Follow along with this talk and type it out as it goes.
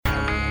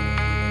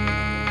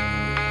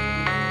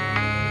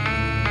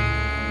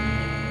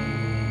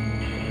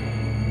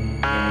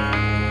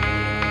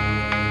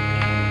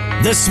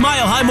The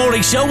Smile High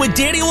Morning Show with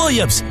Danny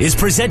Williams is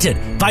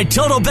presented by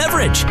Total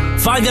Beverage.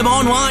 Find them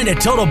online at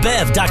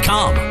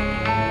TotalBev.com.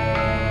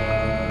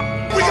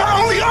 We got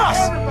only us.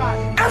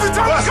 Every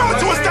time we come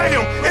into a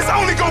stadium, it's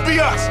only going to be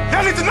us.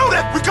 Y'all need to know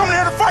that. We coming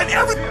here to fight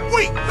every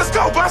week. Let's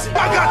go, boss. I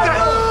got that.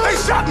 They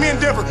shot me in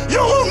Denver.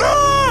 You will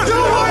not. You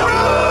will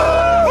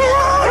not.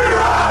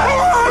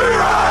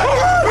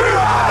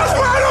 Let's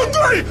ride on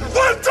three.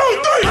 1, 2,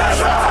 3.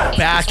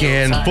 Back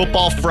in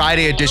Football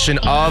Friday edition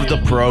of the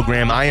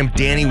program. I am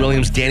Danny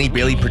Williams, Danny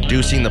Bailey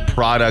producing the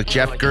product.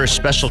 Jeff Gurr,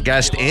 special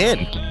guest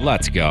in.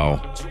 Let's go.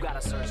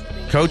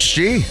 Coach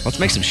G. Let's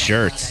make some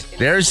shirts.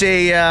 There's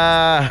a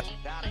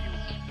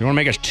You want to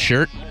make a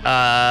shirt?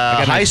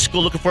 high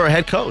school looking for a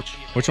head coach.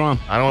 Which one?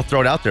 I don't want to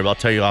throw it out there, but I'll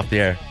tell you off the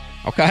air.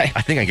 Okay.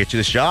 I think I can get you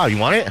this job. You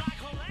want it?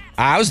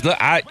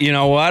 You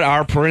know what?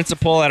 Our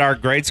principal at our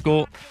grade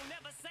school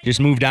just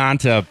moved on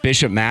to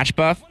Bishop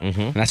Matchbuff.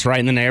 And that's right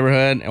in the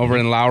neighborhood over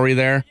in Lowry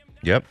there.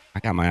 Yep. I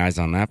got my eyes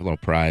on that little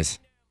prize.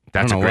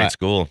 That's a great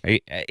school.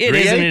 It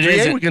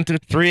isn't. We can do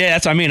 3A.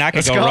 That's what I mean. I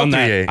could go run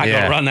that. I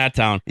could run that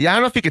town. Yeah, I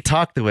don't know if you could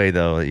talk the way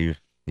though that you.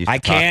 I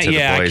can't.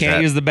 Yeah, I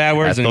can't use the bad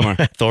words anymore.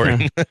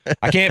 Thornton.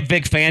 I can't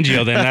Vic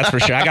Fangio then. That's for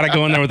sure. I got to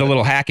go in there with a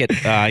little Hackett.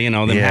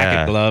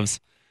 Hackett gloves.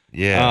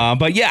 Yeah.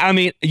 But yeah, I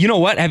mean, you know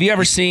what? Have you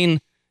ever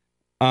seen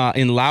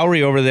in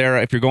Lowry over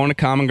there? If you're going to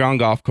Common Ground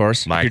Golf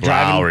Course, Mike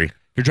Lowry.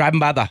 If you're driving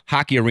by the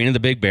hockey arena, the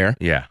Big Bear.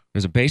 Yeah.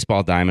 There's a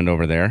baseball diamond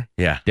over there.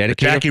 Yeah.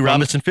 Dedicated Jackie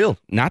Robinson Field.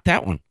 Not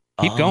that one.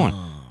 Keep going.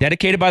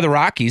 Dedicated by the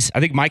Rockies. I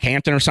think Mike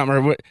Hampton or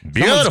something.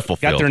 Beautiful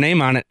got field. their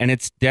name on it, and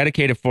it's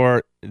dedicated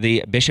for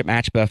the Bishop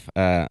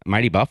Matchbuff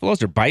Mighty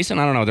Buffaloes or Bison.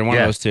 I don't know. They're one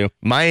of those two.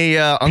 My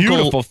uncle.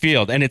 Beautiful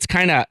field, and it's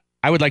kind of.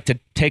 I would like to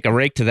take a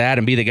rake to that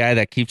and be the guy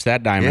that keeps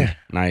that diamond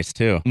nice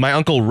too. My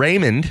uncle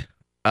Raymond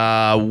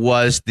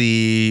was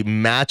the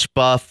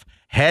Matchbuff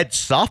head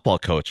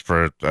softball coach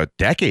for a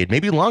decade,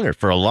 maybe longer.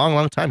 For a long,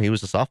 long time, he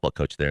was the softball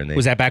coach there. And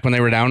was that back when they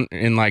were down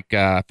in like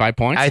 5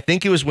 points? I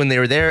think it was when they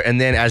were there,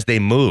 and then as they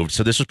moved.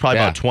 So this was probably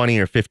about 20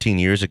 or 15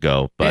 years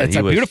ago. But it's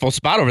a beautiful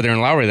spot over there in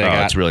Lowry.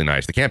 It's really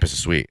nice. The campus is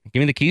sweet. Give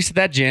me the keys to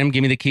that gym.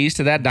 Give me the keys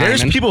to that diamond.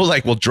 There's people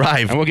will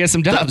drive, and we'll get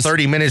some dubs.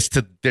 30 minutes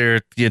to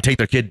take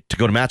their kid to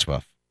go to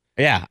Matchbuff.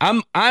 Yeah, I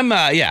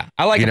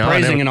like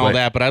appraising and all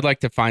that, but I'd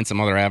like to find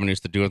some other avenues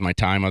to do with my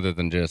time other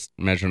than just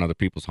measuring other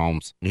people's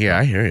homes. Yeah,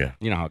 I hear you.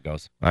 You know how it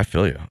goes. I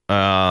feel you. You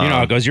know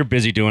how it goes. You're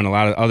busy doing a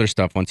lot of other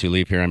stuff once you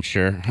leave here, I'm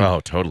sure. Oh,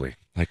 totally.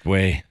 Like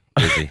way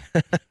busy.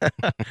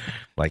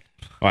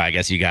 I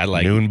guess you got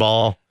noon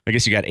ball. I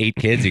guess you got 8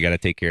 kids you got to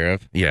take care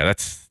of. Yeah,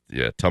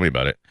 tell me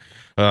about it.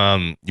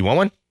 You want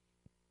one?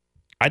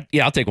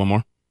 I'll take one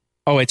more.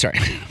 Oh, wait, sorry.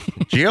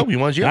 Gio, you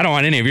want Gio? I don't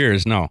want any of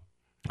yours, no.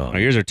 Oh,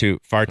 yours are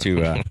far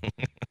too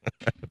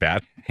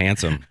bad,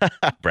 handsome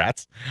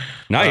brats.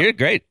 No, you're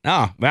great.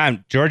 No,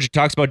 man, George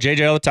talks about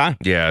JJ all the time.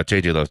 Yeah,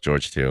 JJ loves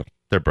George too.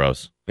 They're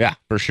bros. Yeah,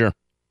 for sure.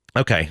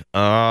 Okay.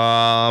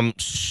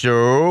 So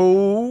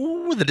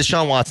the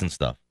Deshaun Watson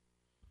stuff.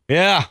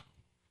 Yeah,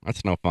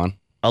 that's no fun.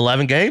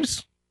 11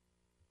 games,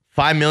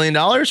 $5 million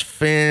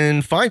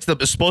fine.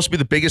 It's supposed to be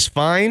the biggest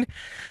fine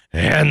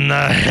in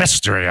the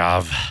history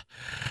of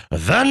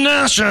the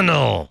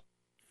National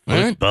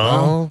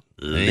Football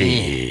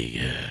League.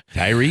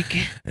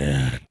 Tyreek?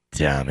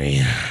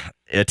 Tommy.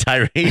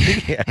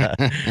 Tyreek?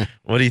 Yeah.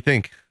 What do you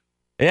think?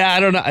 Yeah,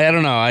 I don't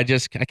know. I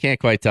can't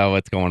quite tell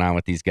what's going on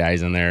with these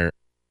guys and their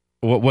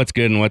what's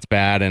good and what's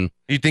bad. And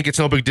you think it's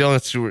no big deal? I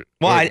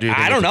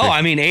don't know.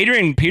 I mean,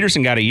 Adrian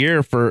Peterson got a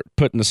year for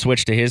putting the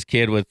switch to his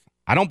kid with.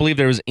 I don't believe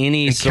there was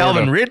any. And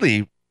Calvin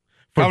Ridley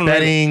for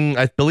betting,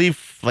 I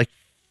believe, like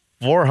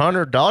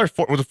 $400.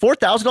 Was it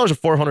 $4,000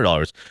 or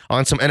 $400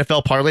 on some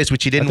NFL parlays,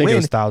 which he didn't win? It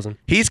was $1,000.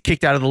 He's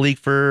kicked out of the league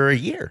for a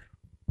year.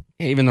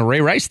 Yeah, even the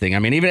Ray Rice thing. I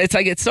mean,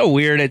 it's so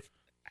weird.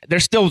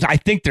 I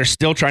think they're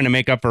still trying to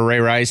make up for Ray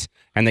Rice,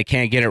 and they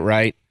can't get it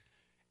right.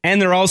 And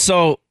they're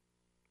also,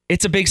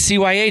 it's a big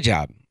CYA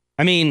job.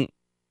 I mean,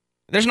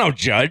 there's no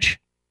judge.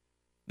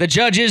 The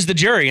judge is the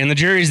jury, and the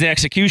jury is the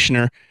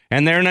executioner,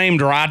 and they're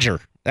named Roger.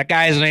 That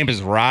guy's name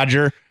is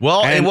Roger.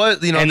 Well, it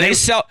was, and they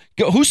sell.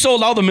 Who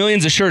sold all the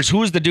millions of shirts? Who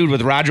was the dude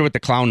with Roger with the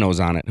clown nose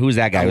on it? Who's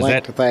that guy? I'd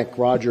like to thank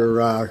Roger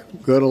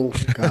Goodell,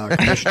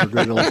 Commissioner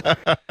Goodell.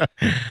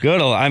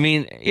 Goodell. I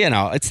mean,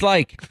 it's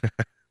like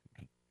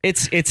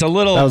it's a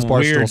little that was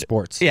Barstool weird.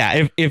 Sports.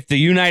 Yeah, if the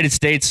United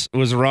States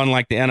was run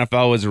like the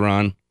NFL was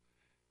run,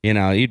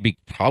 presidential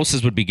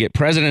houses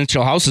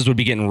would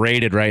be getting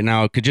raided right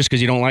now, just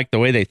because you don't like the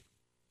way they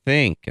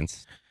think and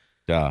stuff.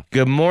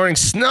 Good morning,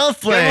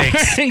 snowflakes.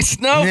 Good morning,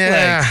 snowflakes.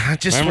 Yeah, I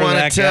just want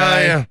to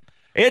tell you.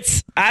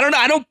 I don't know.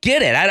 I don't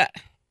get it.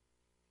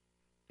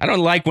 I don't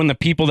like when the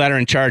people that are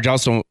in charge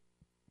also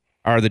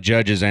are the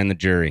judges and the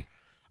jury.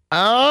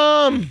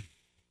 I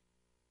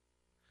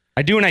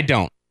do and I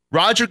don't.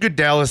 Roger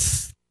Goodell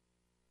is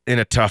in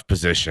a tough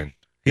position.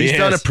 He's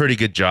done a pretty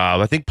good job.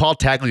 I think Paul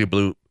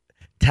Tagliabue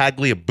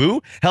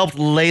helped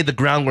lay the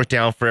groundwork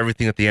down for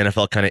everything that the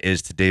NFL kind of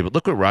is today. But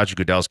look what Roger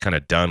Goodell's kind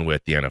of done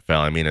with the NFL.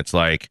 I mean, it's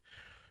like,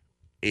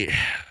 is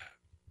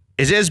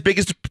it as big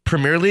as the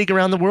Premier League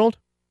around the world?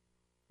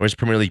 Or is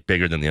Premier League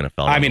bigger than the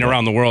NFL? I mean,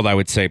 around the world, I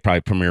would say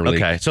probably Premier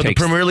League. Okay, so the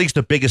Premier League's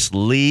the biggest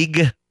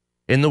league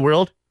in the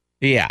world?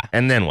 Yeah.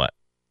 And then what?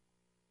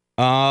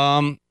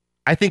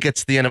 I think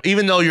it's the NFL.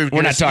 Even though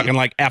we're not talking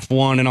like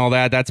F1 and all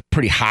that. That's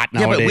pretty hot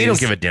nowadays. Yeah, but we don't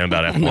give a damn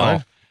about F1.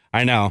 No,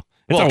 I know.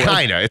 Well,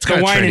 kind of. It's kind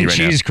the of wine and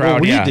cheese crowd.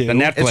 Well, we yeah, do. The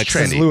Netflix. It's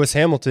trendy. Because Lewis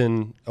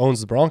Hamilton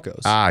owns the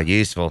Broncos. Ah,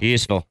 useful.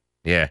 Useful.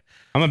 Yeah.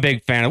 I'm a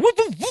big fan of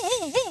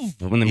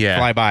when they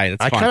fly by.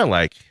 That's fun. I kind of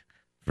like.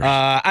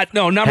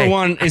 Number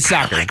one is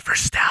soccer. I like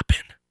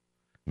Verstappen.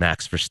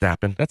 Max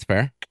Verstappen. That's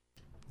fair.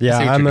 Yeah, I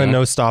see what I'm you're a doing.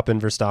 no stopping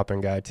for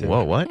stopping guy too.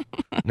 Whoa, what?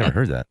 Never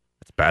heard that.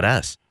 That's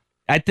badass.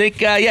 I think,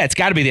 it's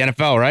got to be the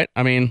NFL, right?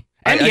 I mean,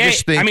 NBA. I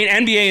just think,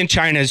 NBA in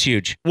China is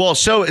huge. Well,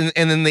 and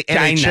then the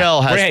China.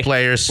 NHL has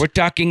players. We're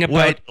talking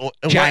about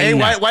China.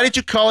 Why did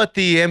you call it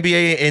the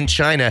NBA in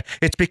China?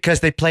 It's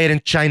because they play it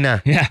in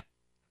China. Yeah.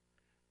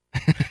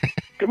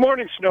 Good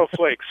morning,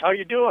 snowflakes. How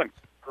you doing?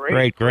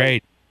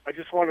 Great. I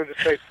just wanted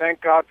to say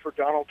thank God for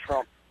Donald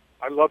Trump.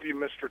 I love you,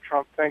 Mr.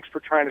 Trump. Thanks for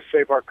trying to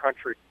save our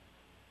country.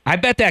 I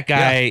bet that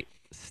guy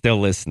still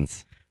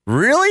listens.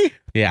 Really?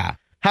 Yeah.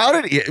 How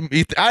did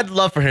he? I'd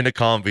love for him to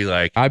call and be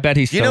like, I bet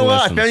he still You know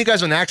what? listens. I found you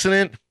guys an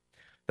accident.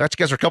 Thought you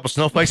guys were a couple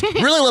snowflakes.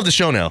 Really love the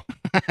show now.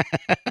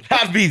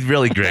 That'd be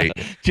really great.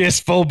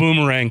 Just full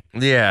boomerang.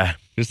 Yeah.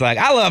 Just like,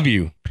 I love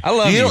you. I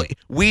love you.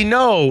 We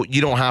know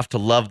you don't have to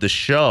love the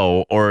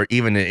show or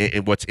even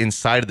what's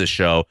inside of the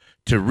show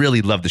to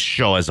really love the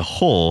show as a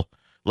whole,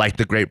 like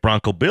the great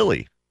Bronco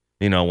Billy,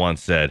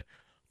 once said.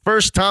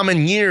 First time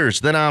in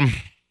years that I'm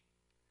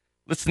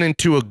listening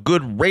to a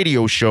good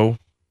radio show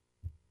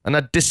and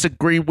I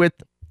disagree with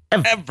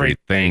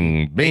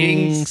everything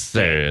being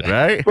said,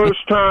 right?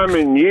 First time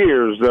in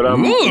years that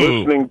I'm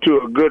listening to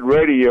a good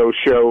radio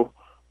show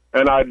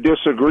and I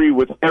disagree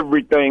with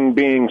everything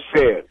being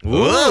said.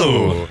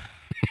 Whoa.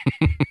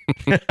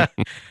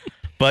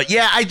 But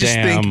yeah, I just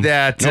think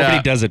that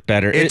nobody does it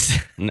better.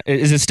 Is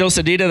it still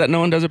Sedita that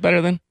no one does it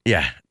better than?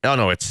 Yeah. Oh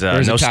no, it's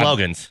no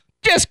slogans.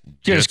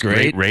 Just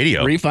great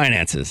radio.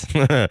 Refinances.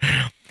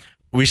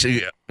 We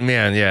should,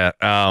 man. Yeah.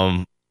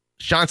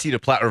 Sean Cedar,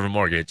 Platte River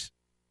Mortgage.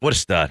 What a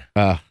stud.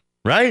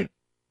 Right?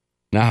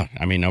 No,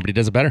 I mean nobody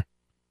does it better.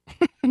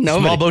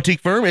 Small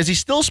boutique firm. Is he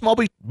still a small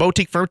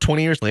boutique firm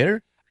 20 years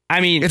later? I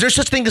mean, is there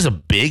such thing as a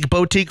big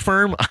boutique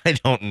firm? I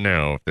don't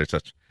know if there's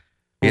such.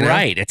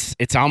 Right.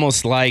 It's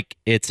almost like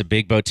it's a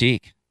big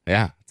boutique.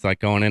 Yeah. It's like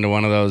going into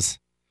one of those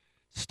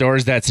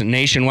stores that's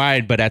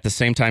nationwide, but at the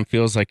same time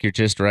feels like you're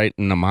just right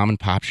in a mom and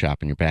pop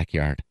shop in your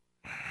backyard.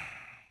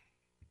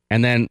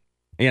 And then,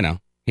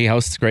 he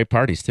hosts great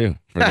parties too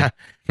for the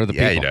people.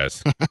 Yeah, he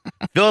does.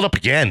 Fill it up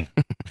again.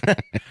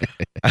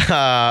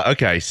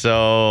 Okay.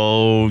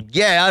 So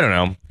yeah, I don't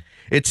know.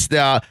 It's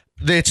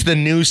the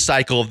news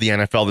cycle of the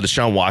NFL, the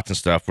Deshaun Watson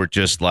stuff. We're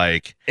just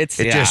like, it's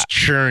just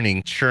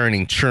churning.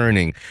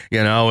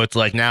 It's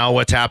like now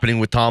what's happening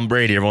with Tom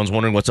Brady. Everyone's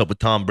wondering what's up with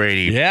Tom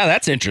Brady. Yeah,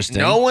 that's interesting.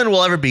 No one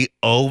will ever be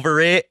over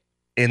it.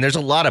 And there's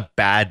a lot of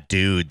bad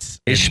dudes.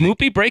 Is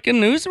Schmoopy breaking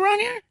news around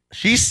here?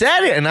 She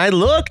said it, and I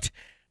looked,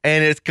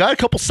 and it's got a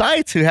couple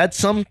sites who had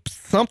something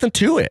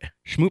to it.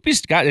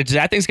 Schmoopy's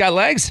that thing's got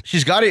legs.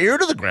 She's got an ear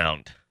to the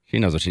ground. She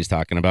knows what she's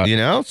talking about.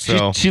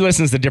 So she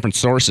listens to different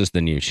sources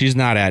than you. She's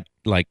not at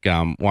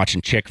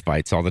watching chick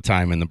fights all the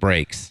time in the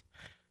breaks.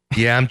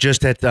 Yeah, I'm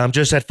just at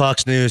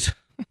Fox News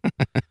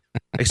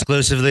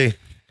exclusively.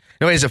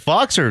 No, is it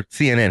Fox or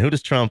CNN? Who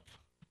does Trump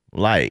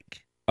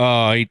like?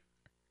 Oh,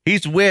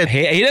 he's with.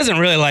 He doesn't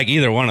really like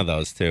either one of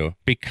those two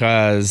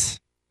because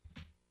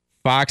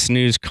Fox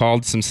News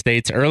called some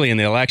states early in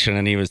the election,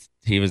 and he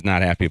was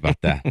not happy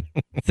about that.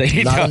 So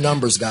not a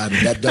numbers guy,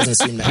 but that doesn't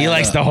seem to He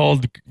likes to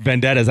hold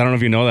vendettas. I don't know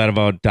if you know that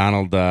about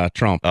Donald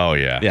Trump. Oh,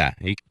 yeah. Yeah.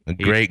 A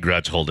great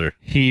grudge holder.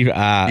 You hear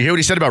what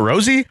he said about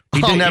Rosie?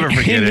 I'll never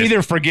forget it. He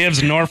neither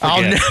forgives nor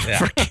forgets. I'll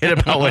never forget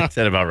about what he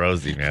said about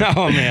Rosie, man.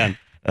 Oh,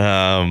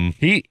 man.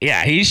 He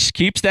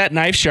keeps that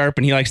knife sharp,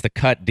 and he likes to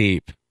cut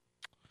deep.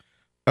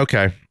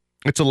 Okay.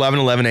 It's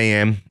 11:11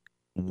 a.m.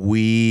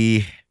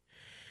 We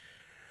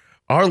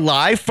are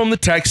live from the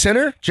Tech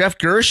Center. Jeff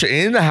Gersh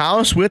in the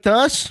house with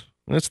us.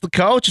 That's the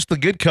coach. It's the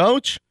good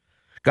coach.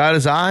 Got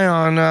his eye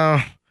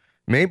on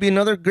maybe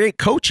another great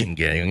coaching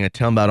gig. I'm going to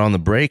tell him about on the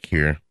break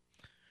here.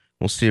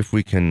 We'll see if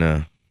we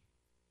can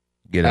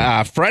get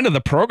a friend of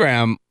the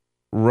program,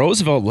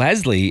 Roosevelt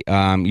Leslie,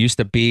 used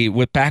to be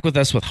back with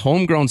us with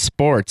Homegrown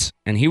Sports,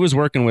 and he was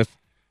working with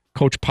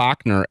Coach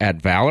Pockner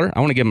at Valor. I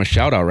want to give him a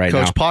shout out right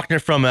now. Coach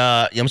Pockner from,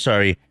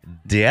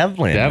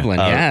 Devlin. Devlin,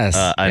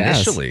 yes.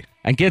 Initially. Yes.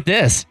 And get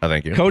this. Oh,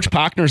 thank you. Coach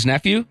Pockner's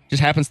nephew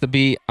just happens to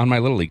be on my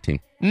Little League team.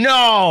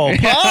 No,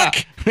 Puck?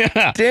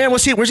 Yeah. Damn,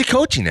 where's he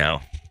coaching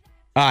now?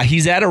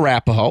 He's at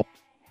Arapahoe.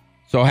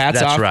 So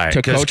hats off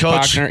to Coach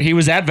Pockner. He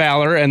was at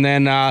Valor, and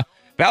then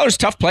Valor's a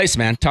tough place,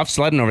 man. Tough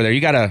sledding over there.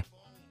 You gotta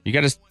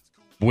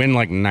win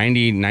like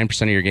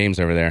 99% of your games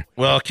over there.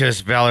 Well,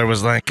 because Valor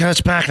was like,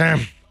 Coach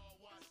Pockner,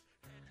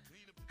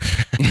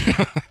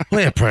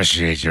 we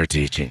appreciate your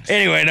teachings.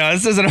 Anyway, no,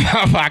 this isn't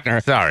about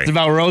Pockner. Sorry. It's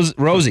about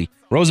Rosie.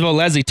 Roosevelt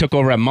Leslie took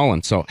over at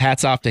Mullen. So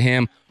hats off to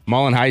him.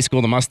 Mullen High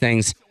School, the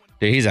Mustangs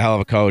Dude, he's a hell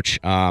of a coach.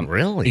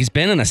 Really? He's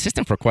been an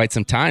assistant for quite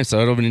some time,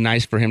 so it'll be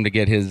nice for him to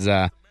get his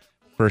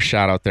first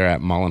shot out there at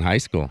Mullen High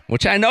School,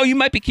 which I know you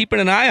might be keeping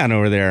an eye on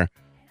over there.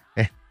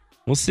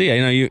 We'll see. I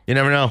know you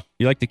never know.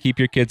 You like to keep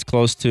your kids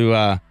close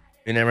to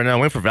you never know.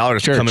 Wait for Valor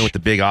to come in with the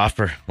big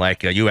offer like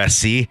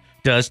USC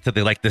does to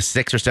the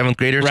 6th or 7th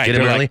graders. Right, get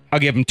him early. Like, I'll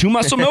give him 2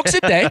 muscle milks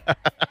a day.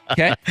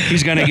 Okay,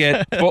 he's gonna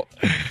get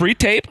free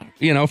tape.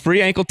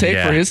 Free ankle tape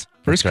for his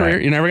career.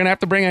 Right. You're never gonna have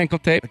to bring ankle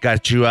tape. I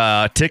got you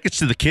tickets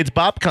to the Kids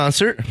Bop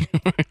concert.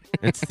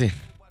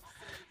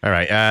 All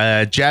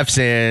right,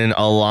 Jeffson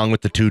along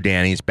with the two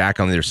Dannys back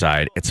on the other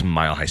side. It's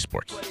Mile High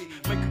Sports.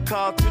 Make a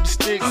call to the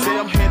stick, say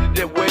I'm headed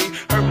that way.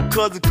 Heard my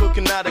cousin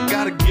cooking out, I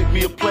gotta get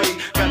me a plate.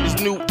 Got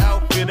this new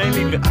outfit, ain't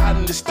even out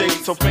in the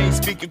States. So ain't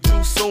speaking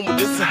too soon, but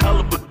it's a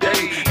hell of a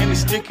day. And the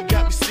sticker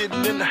got me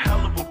sitting in a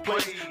hell of a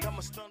place. Got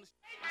my stomach.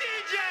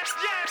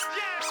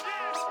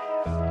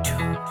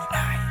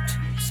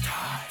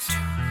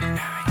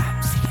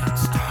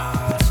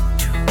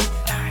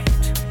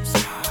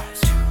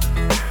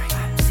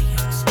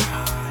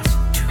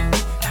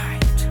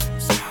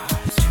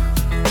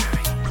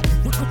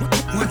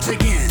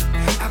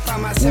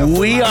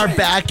 We are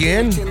back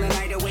in.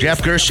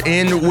 Jeff Gersh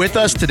in with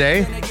us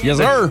today. Yes,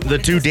 sir. The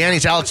two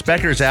Dannys. Alex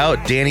Becker's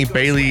out. Danny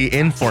Bailey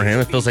in for him.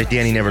 It feels like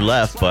Danny never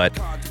left, but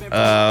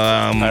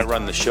I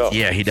run the show.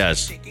 Yeah, he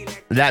does.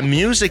 That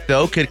music,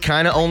 though, could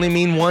kind of only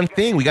mean one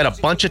thing. We got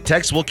a bunch of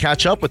texts. We'll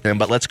catch up with him,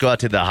 but let's go out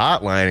to the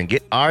hotline and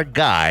get our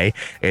guy.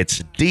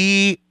 It's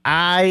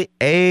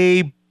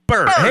D.I.A.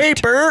 Burt. Hey,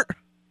 Burt.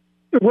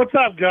 What's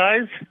up,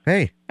 guys?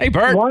 Hey,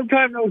 Burt. Long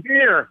time no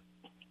hear.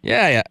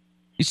 Yeah.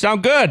 You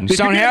sound good. You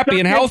sound happy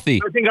and healthy.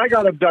 I think I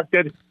got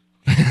abducted.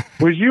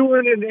 Was you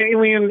in an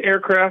alien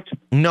aircraft?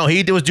 No,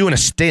 he was doing a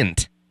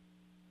stint.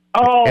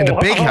 Oh, in the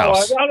big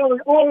house. I thought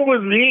it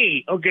was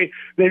me. Okay,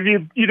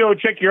 if you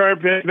check your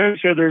armpit, make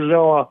sure there's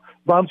no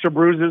bumps or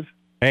bruises.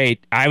 Hey,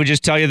 I would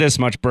just tell you this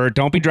much, Bert.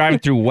 Don't be driving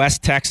through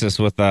West Texas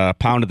with a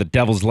pound of the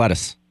devil's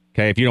lettuce.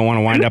 Okay, if you don't want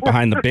to wind up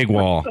behind the big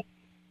wall.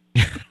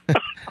 Hey,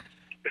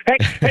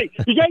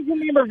 you guys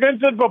remember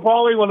Vincent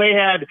Papali when they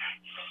had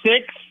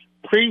 6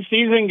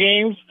 preseason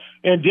games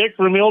and Dick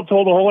Vermeil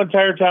told the whole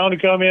entire town to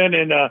come in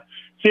and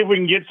see if we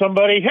can get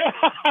somebody?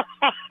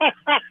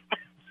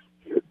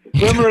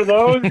 Remember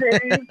those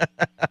days?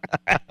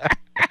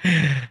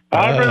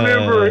 I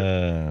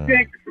remember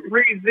 6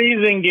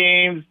 preseason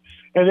games,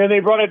 and then they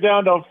brought it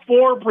down to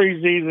 4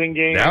 preseason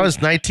games. That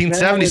was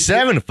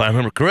 1977, if I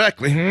remember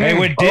correctly. Hey,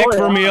 would Dick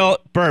Vermeil,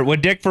 Bert,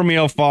 would Dick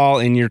Vermeil fall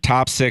in your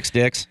top 6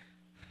 dicks?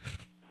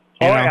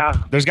 Yeah.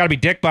 There's got to be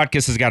Dick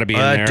Butkus has got to be in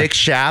there. Dick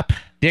Shapp.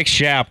 Dick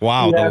Shapp,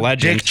 wow, the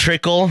legend. Dick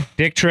Trickle.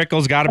 Dick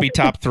Trickle's got to be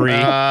top 3.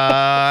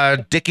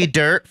 Dickie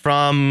Dirt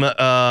from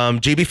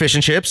GB Fish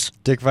and Chips.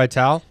 Dick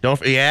Vitale. Don't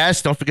forget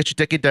your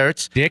Dickie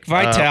Dirts. Dick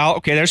Vitale.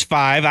 Okay, there's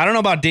 5. I don't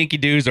know about Dinky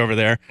Doos over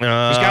there.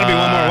 There's got to be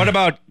one more. What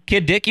about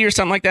Kid Dicky or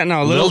something like that?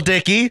 No, Little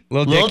Dicky.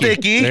 Little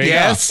Dicky.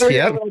 Yes.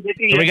 Yep. So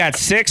we got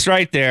 6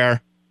 right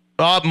there.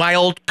 My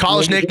old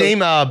college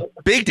nickname,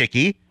 Big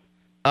Dicky.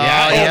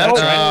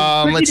 That's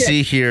right. Let's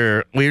see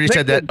here. We already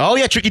said that. Oh,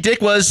 yeah, Tricky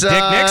Dick was Dick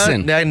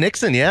Nixon.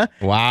 Nixon, yeah.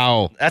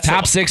 Wow. That's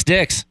top 6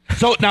 dicks.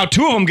 So now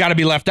 2 of them got to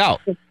be left out.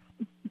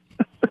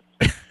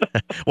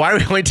 Why are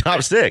we only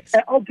top 6?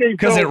 Okay,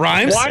 because it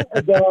rhymes.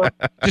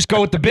 Just go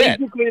with the bit.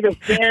 Basically, the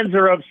fans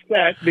are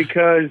upset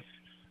because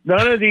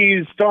none of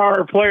these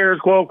star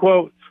players, quote,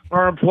 quote,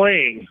 aren't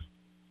playing.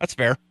 That's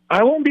fair.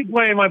 I won't be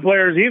playing my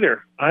players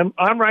either. I'm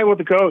right with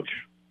the coach.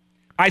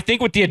 I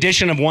think with the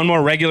addition of one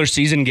more regular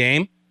season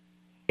game,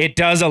 it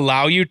does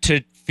allow you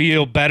to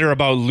feel better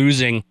about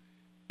losing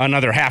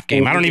another half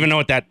game. I don't even know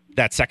what that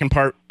second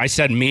part I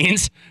said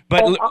means,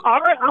 but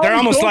they're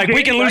almost like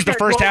we can lose the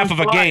first half of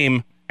a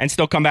game and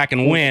still come back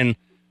and win,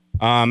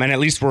 and at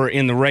least we're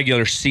in the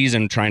regular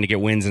season trying to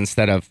get wins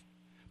instead of.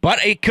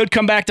 But it could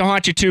come back to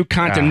haunt you too,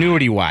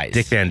 continuity-wise.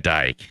 Dick Van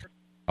Dyke.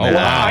 Oh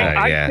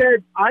wow!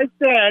 I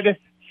said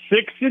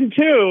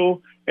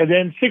 6-2, and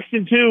then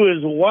 6-2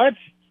 is what?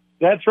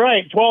 That's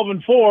right,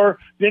 12-4.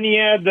 Then you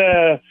add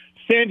the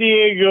San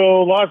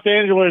Diego, Los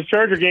Angeles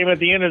Charger game at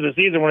the end of the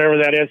season, whatever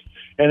that is,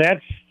 and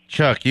that's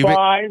Chuck.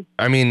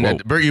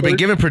 Bert, you've been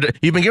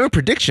giving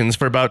predictions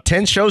for about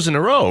 10 shows in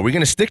a row. Are we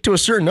going to stick to a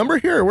certain number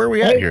here, or where are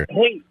we at here?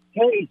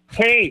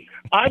 Hey!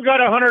 I've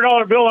got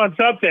 $100 bill on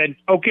something.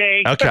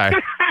 Okay. Okay.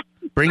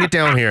 Bring it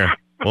down here.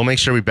 We'll make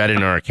sure we bet it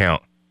in our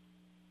account.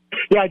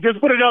 Yeah, just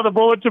put it on the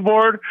bulletin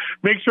board.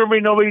 Make sure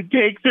nobody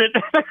takes it.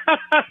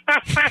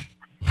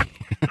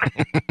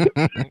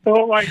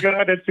 Oh my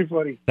God, that's too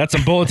funny. That's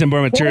some bulletin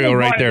board material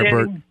right there,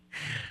 Bert.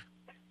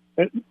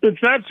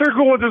 It's not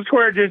circle with a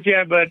square just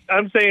yet, but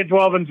I'm saying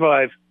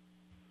 12-5.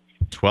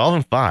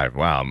 12-5.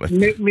 Wow.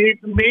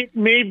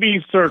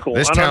 Maybe circle.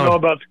 I don't know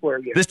about square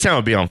yet. This town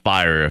would be on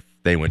fire if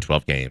they win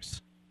 12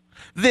 games.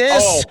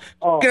 This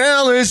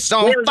girl is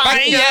on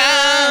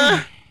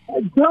fire.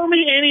 Tell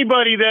me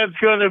anybody that's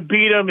going to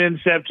beat them in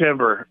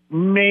September.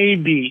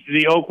 Maybe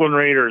the Oakland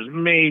Raiders.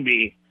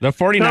 Maybe. The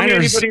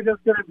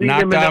 49ers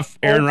knocked off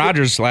Aaron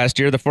Rodgers last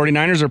year. The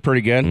 49ers are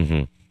pretty good.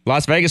 Mm-hmm.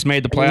 Las Vegas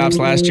made the playoffs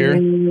last year,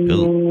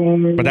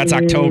 but that's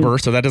October,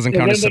 so that doesn't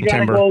count as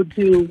September. Go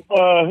to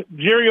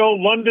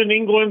London,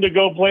 England to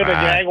go play the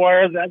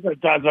Jaguars. That's a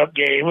toss-up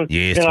game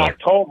in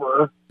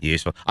October.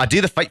 Yes, I do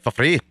the fight for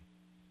free.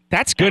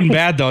 That's good and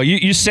bad, though.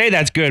 You say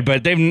that's good,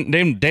 but they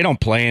don't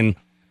play in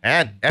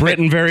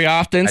Britain very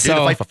often. I do the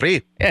fight for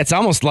free. Yeah, it's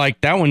almost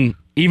like that one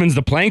evens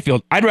the playing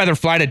field. I'd rather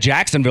fly to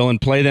Jacksonville and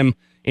play them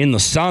in the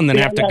sun than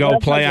have to go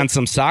play on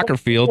some soccer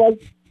field.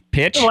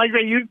 Pitch? Like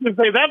they used to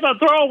say, that's a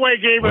throwaway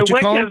game in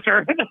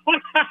Winchester.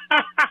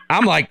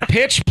 I'm like,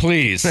 pitch,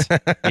 please.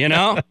 You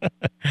know?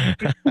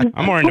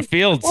 I'm more into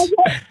fields.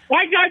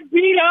 I got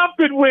beat up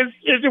in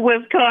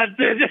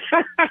Wisconsin.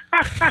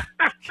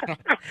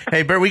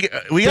 Hey, Bert, we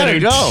got to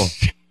go.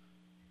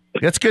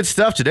 That's good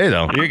stuff today,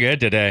 though. You're good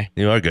today.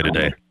 You are good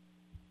today.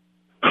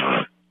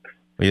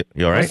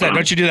 You all right?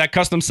 Don't you do that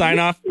custom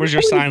sign-off? Where's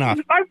your sign-off?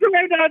 I'm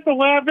trying not to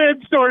laugh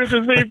and snort at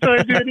the same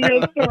time,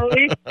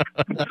 Sorry.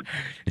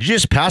 Did you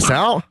just pass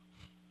out?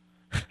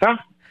 Huh?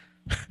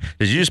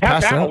 Did you just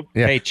pass out?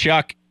 Yeah. Hey,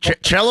 Chuck.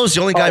 Cello's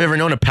the only guy I've ever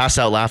known to pass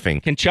out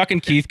laughing. Can Chuck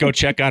and Keith go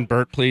check on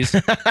Bert, please?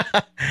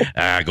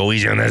 Go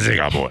easy on that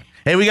cigar, boy.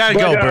 Hey, we got to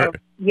go,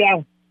 Bert.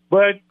 Yeah,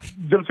 but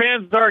the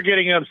fans are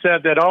getting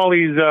upset that all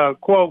these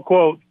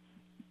quote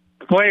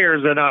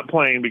players are not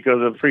playing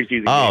because of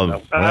preseason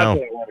games.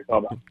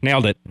 Wow.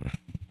 Nailed it.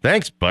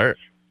 Thanks, Bart.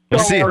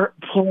 We'll see.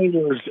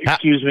 Players,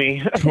 excuse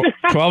me.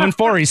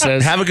 12-4, he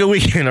says. Have a good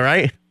weekend, all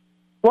right?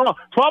 Well,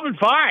 12-5.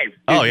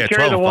 Oh, yeah,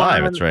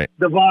 12-5. That's right.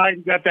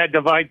 Divide, got that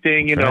divide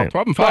thing, you know. Right.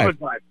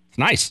 12-5. It's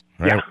nice.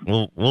 Right.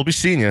 Yeah. We'll be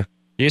seeing you.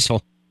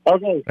 Useful.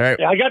 Okay. All right.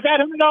 Yeah, I got that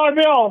 $100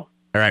 bill. All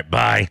right,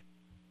 bye.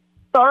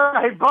 All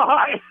right,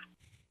 bye.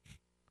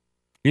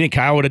 You think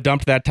Kyle would have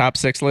dumped that top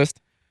 6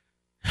 list?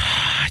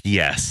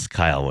 Yes,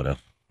 Kyle would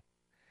have.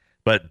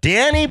 But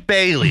Danny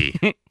Bailey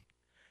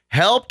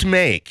helped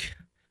make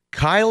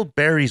Kyle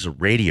Berry's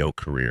radio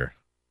career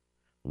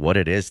what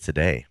it is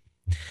today.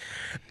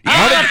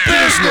 Out of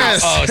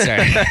business! Oh,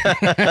 sorry.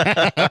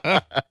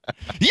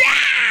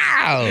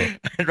 Yeah!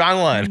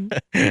 Wrong one.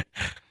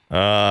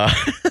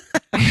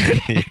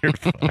 You're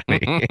funny.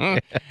 You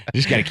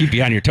just got to keep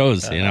you on your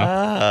toes, you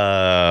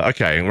know?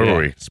 Okay, where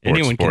were we?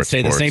 Anyone can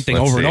say the same thing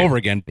over and over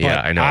again, but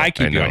yeah, I know. I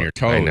keep you on your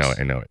toes.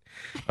 I know it.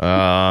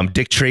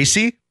 Dick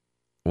Tracy.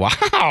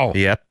 Wow.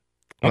 Yep.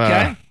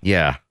 Okay.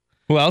 Yeah.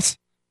 Who else?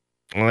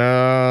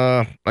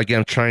 Again,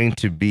 I'm trying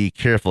to be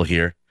careful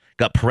here.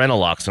 Got parental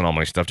locks on all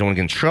my stuff. Don't want to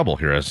get in trouble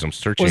here as I'm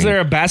searching. Was there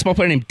a basketball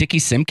player named Dickie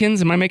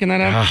Simpkins? Am I making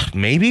that up?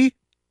 Maybe.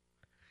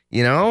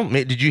 You know,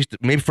 did you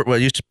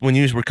when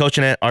you were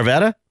coaching at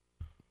Arvada?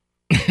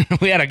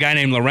 We had a guy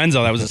named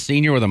Lorenzo that was a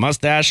senior with a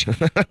mustache.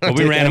 But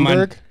we ran him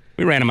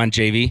on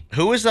JV.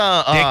 Who was Dick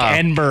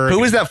Enberg? Who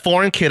was that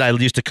foreign kid I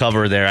used to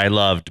cover there? I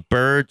loved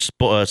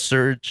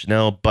Serge.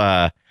 No,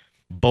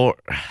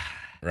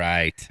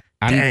 right.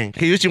 Dang,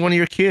 he was one of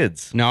your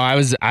kids. No, I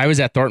was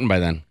at Thornton by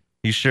then.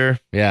 You sure?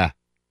 Yeah,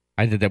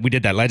 I did that. We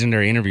did that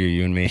legendary interview,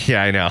 you and me.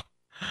 Yeah, I know.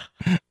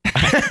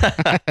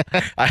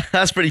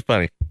 That's pretty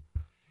funny.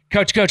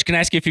 Coach, can I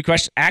ask you a few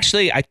questions?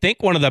 Actually, I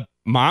think one of the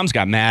moms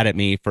got mad at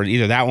me for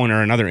either that one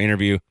or another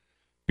interview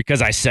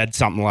because I said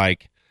something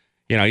like,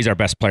 you know, he's our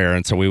best player,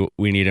 and so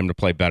we need him to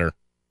play better.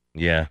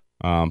 Yeah.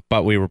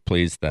 But we were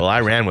pleased that. Well,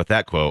 I ran with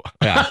that quote.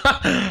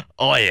 Yeah.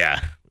 Oh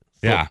yeah.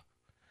 Yeah.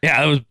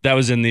 Yeah. That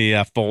was in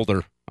the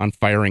folder on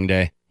firing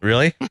day.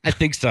 Really? I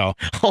think so.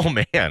 Oh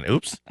man.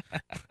 Oops.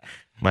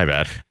 My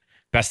bad.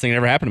 Best thing that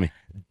ever happened to me.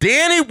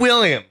 Danny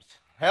Williams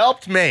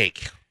helped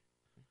make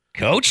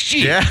Coach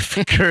G. Jeff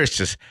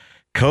Kirsch's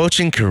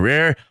coaching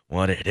career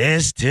what it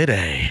is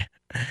today.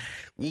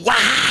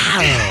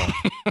 Wow.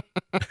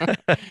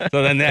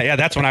 So then,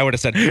 that's when I would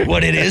have said,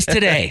 what it is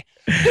today.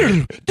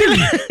 I'd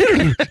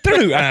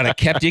have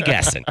kept you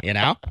guessing, you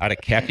know? I'd have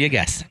kept you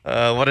guessing.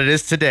 What it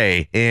is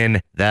today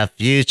in the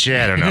future.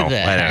 I don't know.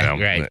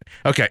 Right.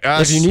 Okay.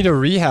 If you need a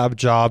rehab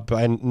job,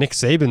 and Nick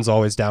Saban's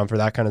always down for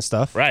that kind of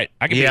stuff. Right.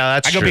 I could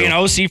true. be an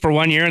OC for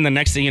 1 year, and the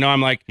next thing you know,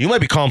 I'm like, you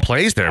might be calling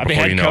plays there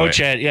before you know it. I'll be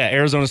head coach at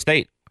Arizona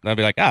State. I'll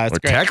be like, that's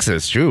great.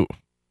 Texas, shoot.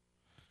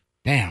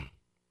 Damn.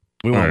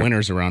 We want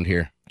winners around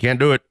here. Can't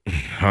do it.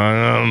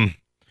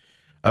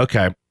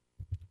 Okay.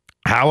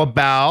 How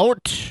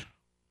about,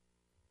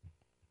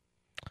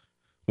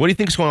 what do you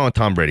think is going on with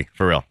Tom Brady,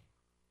 for real?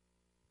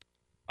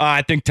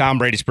 I think Tom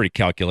Brady's pretty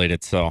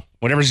calculated. So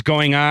whatever's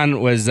going on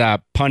was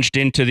punched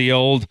into the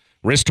old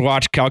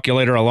wristwatch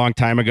calculator a long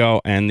time ago,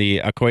 and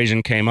the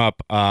equation came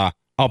up.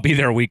 I'll be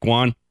there week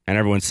 1, and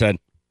everyone said,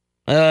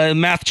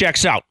 math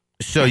checks out.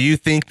 So you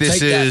think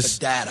this is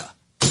data.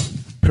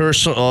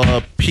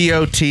 Personal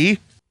POT?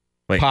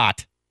 Wait.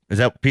 Pot. Is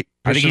that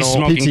I think he's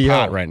smoking PTO.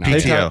 pot right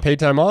now. Paid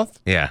time off?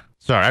 Yeah.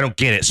 Sorry, I don't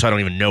get it, so I don't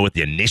even know what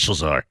the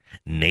initials are.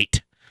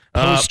 Nate.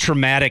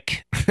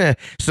 Post-traumatic.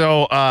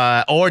 So,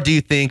 or do you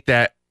think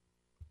that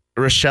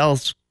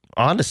Rochelle's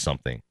onto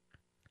something?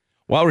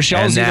 Well,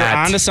 Rochelle's either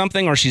onto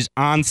something or she's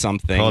on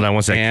something. Hold on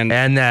one second.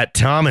 And that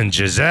Tom and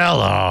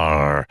Giselle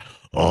are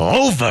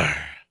over.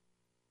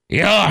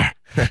 Yeah.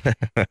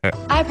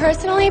 I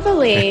personally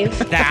believe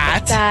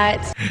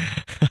that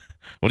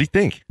What do you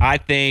think? I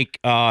think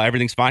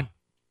everything's fine.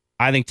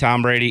 I think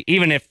Tom Brady,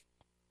 even if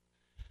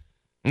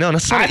no,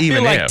 that's not I even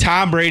feel like if.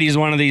 Tom Brady is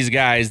one of these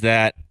guys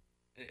that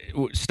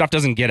stuff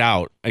doesn't get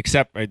out,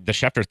 except the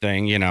Schefter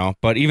thing,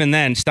 But even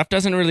then, stuff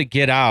doesn't really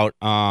get out.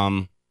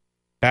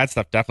 Bad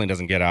stuff definitely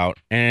doesn't get out.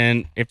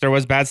 And if there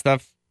was bad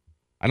stuff,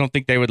 I don't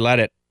think they would let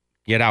it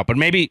get out. But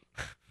maybe,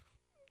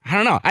 I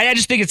don't know. I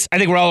just think I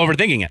think we're all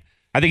overthinking it.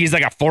 I think he's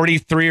like a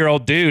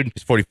 43-year-old dude.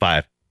 He's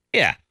 45.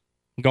 Yeah.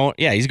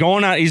 He's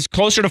going out. He's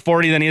closer to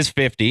 40 than he is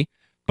 50,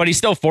 but he's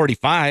still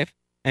 45.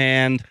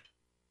 And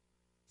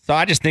so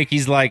I just think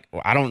he's like,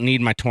 I don't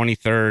need my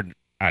 23rd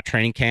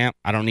training camp.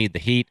 I don't need the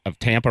heat of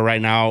Tampa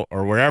right now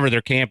or wherever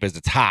their camp is.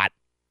 It's hot.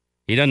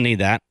 He doesn't need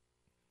that.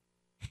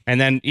 And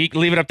then you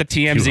can leave it up to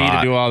TMZ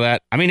to do all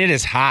that. I mean, it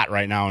is hot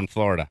right now in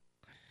Florida.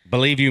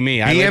 Believe you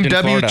me. I lived in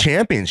Florida. BMW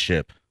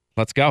Championship.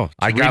 Let's go.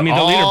 I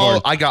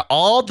got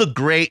all the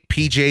great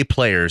PGA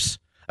players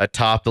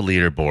atop the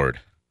leaderboard.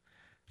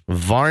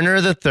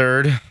 Varner the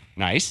third.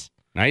 Nice.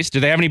 Do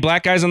they have any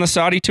black guys on the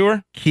Saudi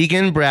tour?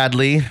 Keegan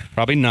Bradley.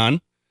 Probably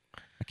none.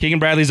 Keegan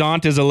Bradley's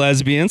aunt is a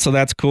lesbian, so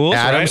that's cool.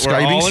 Adam, We're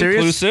all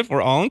inclusive.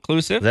 We're all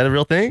inclusive. Is that a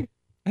real thing?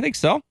 I think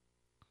so.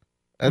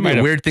 That'd be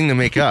a weird thing to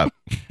make up.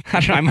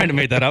 I might have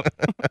made that up.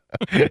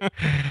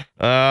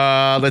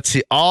 Let's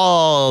see.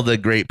 All the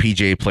great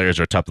PGA players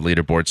are atop the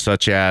leaderboard,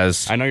 such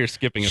as I know you're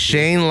skipping a few.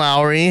 Shane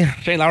Lowry.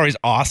 Shane Lowry's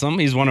awesome.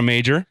 He's won a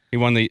major. He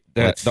won the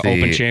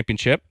Open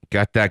Championship.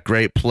 Got that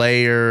great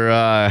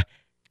player.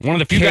 One of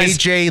the few guys.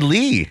 KJ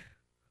Lee.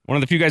 One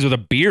of the few guys with a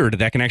beard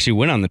that can actually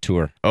win on the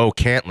tour. Oh,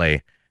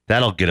 Cantlay.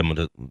 That'll get him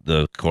to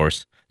the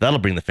course. That'll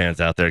bring the fans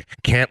out there.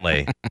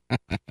 Cantlay.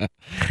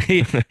 he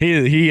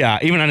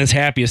even on his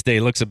happiest day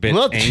looks a bit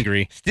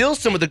angry. Still,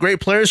 some of the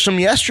great players from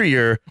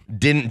yesteryear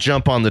didn't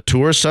jump on the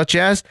tour, such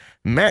as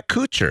Matt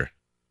Kuchar.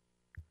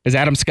 Is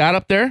Adam Scott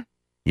up there?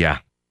 Yeah.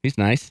 He's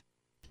nice.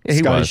 Yeah,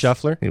 Scotty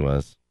Scheffler. He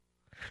was.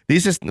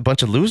 These are a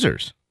bunch of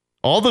losers.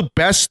 All the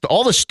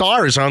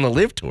stars are on the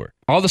LIV Tour.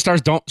 All the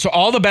stars don't. So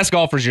all the best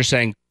golfers, you're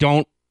saying,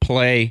 don't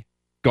play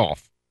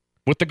golf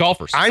with the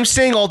golfers. I'm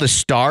saying all the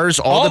stars.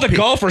 All the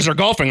golfers are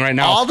golfing right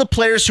now. All the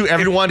players who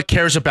everyone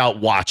cares about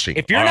watching.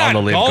 If you're not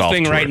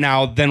golfing right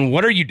now, then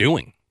what are you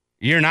doing?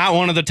 You're not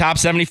one of the top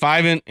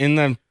 75 in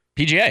the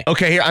PGA.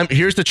 Okay,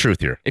 here's the truth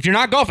here. If you're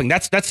not golfing,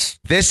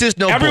 this is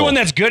no everyone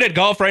that's good at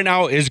golf right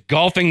now is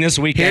golfing this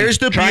weekend. Here's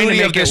the trying beauty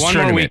to make of this it one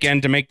tournament. more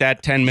weekend to make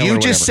that 10 million.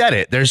 You just said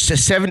it. There's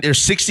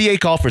 68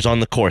 golfers on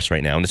the course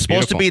right now, and it's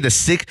supposed to be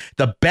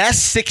the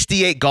best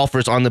 68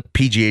 golfers on the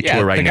PGA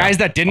Tour right now. The guys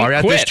that didn't are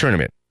at quit. this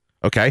tournament.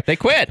 Okay, they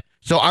quit.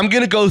 So I'm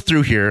gonna go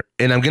through here,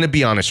 and I'm gonna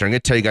be honest here. I'm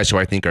gonna tell you guys who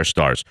I think are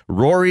stars.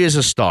 Rory is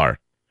a star.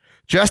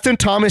 Justin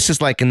Thomas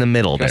is like in the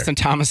middle there. Justin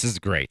Thomas is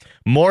great.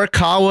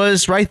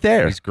 Morikawa's right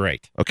there. He's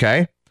great.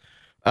 Okay.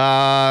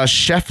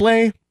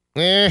 Scheffler.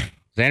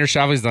 Xander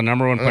Schauffele's the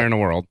number one player in the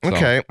world. So,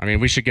 okay. I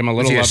mean, we should give him a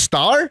little love. A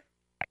star?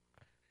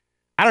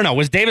 I don't know.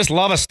 Was Davis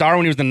Love a star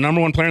when he was the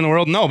number one player in the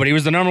world? No, but he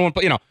was the number one.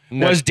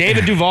 Was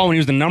David Duval when he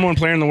was the number one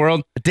player in the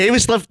world?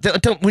 Davis Love.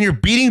 When you're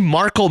beating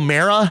Marco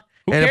Mera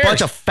and a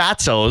bunch of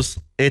fatzos,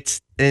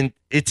 it's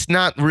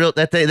not real.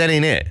 That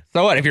ain't it.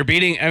 So what? If you're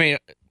beating,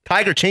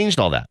 Tiger changed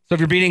all that. So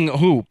if you're beating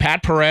who?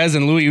 Pat Perez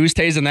and Louis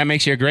Oosthuizen, and that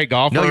makes you a great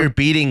golfer? No, you're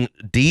beating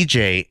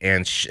DJ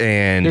and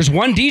there's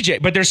one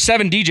DJ, but there's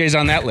 7 DJs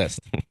on that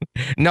list.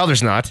 No,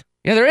 there's not.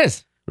 Yeah, there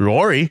is.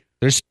 Rory.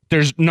 There's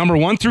number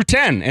 1 through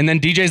 10, and then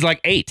DJ's like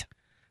 8.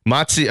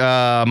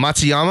 Matsuyama.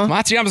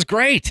 Matsuyama's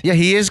great. Yeah,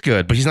 he is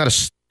good, but he's not a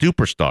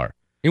superstar.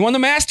 He won the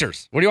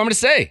Masters. What do you want me to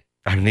say?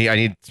 I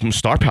need some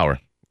star power.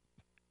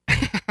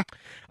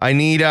 I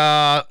need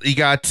you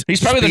got.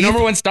 He's probably the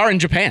number 1 star in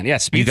Japan. Yeah,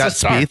 Spieth's you got a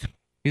star. Spieth.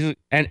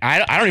 And I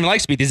don't even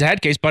like Spieth. He's a head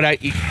case, but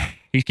he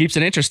keeps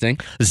it interesting.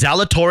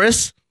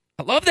 Zalatoris.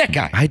 I love that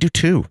guy. I do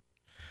too.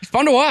 He's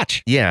fun to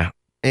watch. Yeah,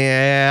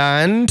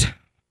 and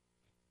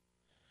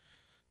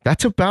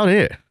that's about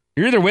it.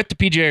 You're either with the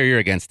PGA or you're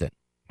against it.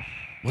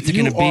 What's it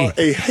going to be? You are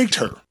a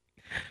hater.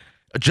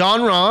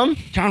 John Rahm.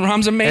 John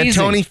Rahm's amazing. And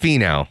Tony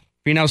Finau.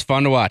 Finau's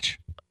fun to watch.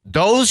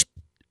 Those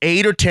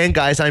 8 or 10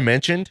 guys I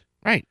mentioned,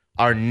 right,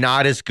 are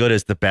not as good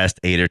as the best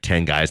 8 or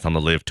 10 guys on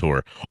the LIV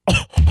Tour.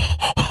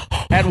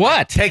 At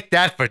what? Take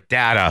that for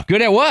data.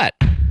 Good at what?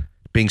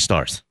 Being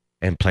stars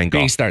and playing golf.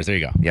 Being stars. There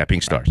you go. Yeah,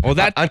 being stars. Well,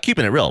 I'm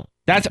keeping it real.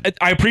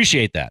 I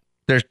appreciate that.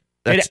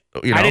 I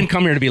didn't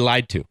come here to be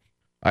lied to.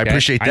 I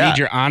appreciate that. I need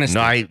your honesty.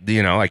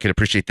 No, I can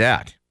appreciate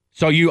that.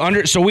 So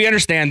we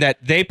understand that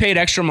they paid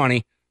extra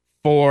money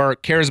for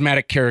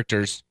charismatic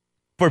characters,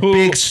 for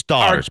big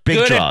stars, big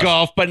good draws. At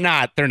golf, but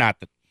they're not.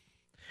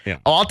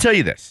 I'll tell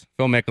you this: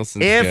 Phil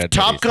Mickelson's if good,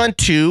 Top Gun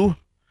 2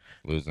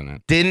 losing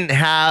it didn't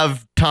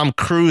have Tom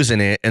Cruise in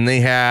it, and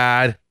they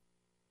had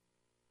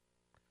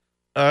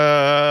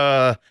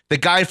the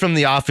guy from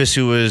The Office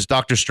who was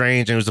Doctor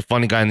Strange and was the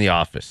funny guy in The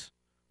Office.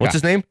 What's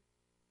his name?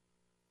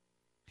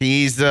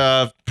 He's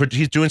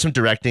doing some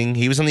directing.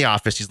 He was in The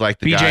Office. He's like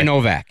the BJ guy.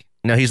 Novak.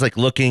 No, he's like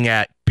looking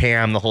at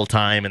Pam the whole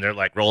time, and they're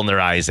like rolling their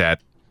eyes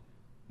at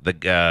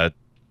the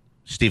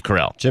Steve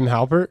Carell. Jim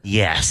Halpert?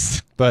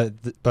 Yes.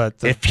 but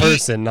the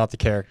person, not the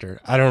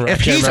character. I don't know.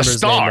 If I can't he's a remember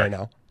his name star right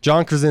now.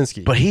 John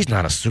Krasinski. But he's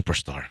not a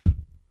superstar.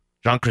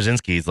 John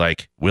Krasinski is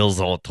like Will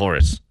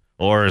Zalatoris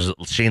or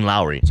Shane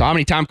Lowry. So how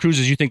many Tom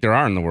Cruises you think there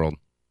are in the world?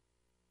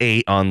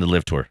 8 on the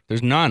Live Tour.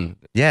 There's none.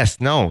 Yes,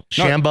 no.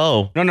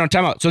 Shambo. No,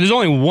 time out. So there's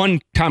only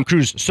one Tom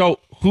Cruise. So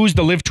who's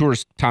the Live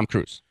Tour's Tom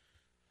Cruise?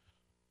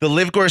 The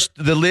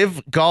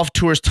Live Golf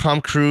Tour's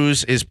Tom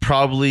Cruise is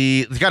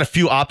probably, he's got a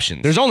few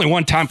options. There's only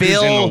one Tom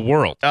Cruise in the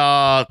world.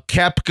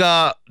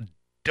 Koepka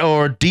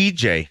or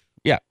DJ.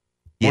 Yeah.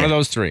 One of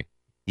those 3.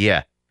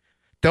 Yeah.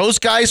 Those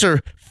guys are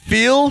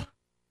Phil,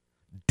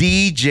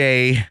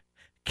 DJ,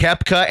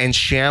 Koepka, and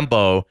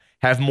Shambo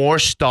have more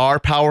star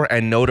power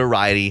and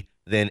notoriety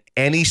than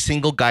any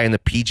single guy in the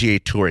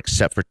PGA Tour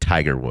except for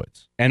Tiger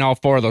Woods. And all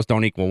 4 of those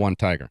don't equal one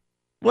Tiger.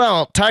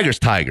 Well, Tiger's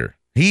Tiger.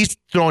 He's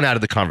thrown out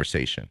of the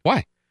conversation.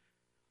 Why?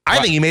 I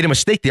think he made a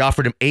mistake. They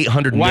offered him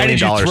 $800 million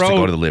to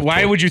go to the Live Tour.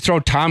 Why would you throw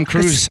Tom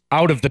Cruise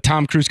out of the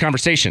Tom Cruise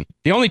conversation?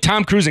 The only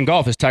Tom Cruise in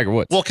golf is Tiger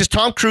Woods. Well, because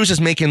Tom Cruise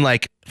is making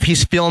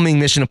he's filming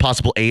Mission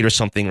Impossible 8 or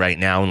something right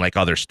now and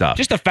other stuff.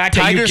 Just the fact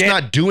Tiger's that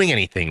not doing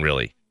anything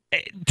really.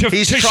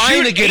 He's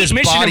trying to get his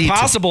Mission body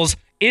Impossibles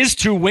is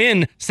to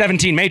win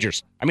 17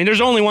 majors. I mean,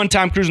 there's only one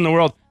Tom Cruise in the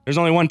world. There's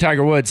only one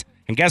Tiger Woods.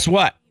 And guess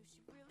what?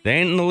 They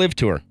ain't in the Live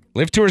Tour.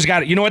 Live Tour's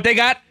got it. You know what they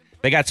got?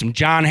 They got some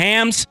John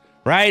Hams,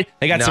 right?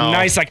 They got some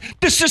nice,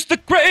 this is the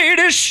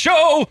greatest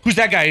show. Who's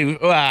that guy?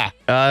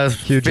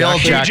 Hugh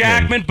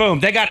Jackman. Boom.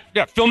 They got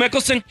Phil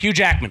Mickelson, Hugh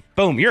Jackman.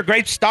 Boom. You're a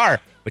great star,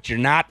 but you're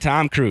not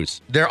Tom Cruise.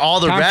 They're all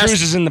the Tom rest.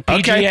 Cruise is in the PGA.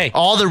 Okay.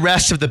 All the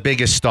rest of the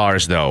biggest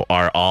stars, though,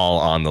 are all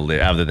on the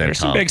Live, other than There's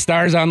Tom. some big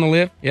stars on the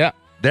Live. Yeah.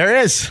 There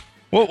is.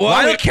 Well,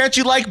 why can't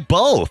you like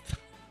both?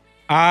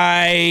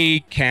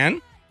 I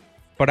can,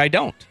 but I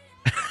don't.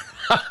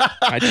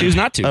 I choose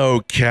not to.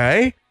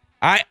 Okay.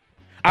 I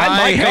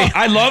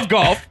love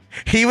golf.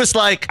 He was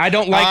like,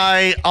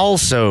 I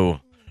also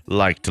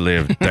like to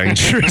live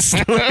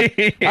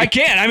dangerously. I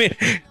can't. I mean,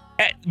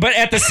 but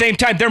at the same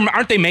time,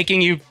 aren't they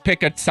making you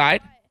pick a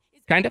side?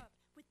 Kind of.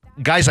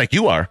 Guys like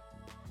you are.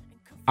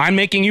 I'm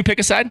making you pick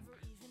a side?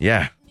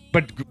 Yeah.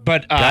 But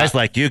guys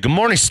like you. Good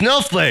morning,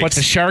 snowflakes. But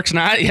the Sharks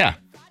not? Yeah.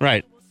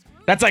 Right.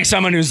 That's like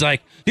someone who's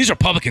like, these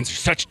Republicans are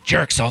such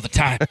jerks all the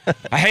time.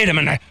 I hate them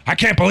and I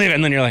can't believe it.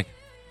 And then you're like,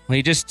 well,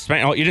 you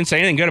didn't say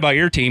anything good about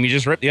your team. You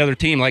just ripped the other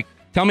team. Like,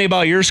 tell me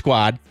about your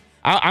squad.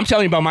 I'm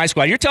telling you about my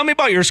squad. You're telling me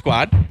about your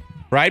squad,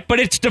 right? But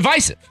it's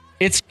divisive.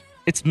 It's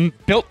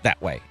built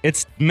that way.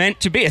 It's meant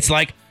to be. It's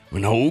like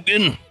when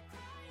Hogan.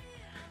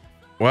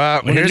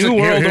 Well, when the New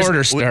World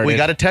Order started. We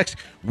got a text.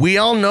 We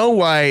all know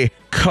why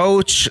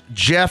Coach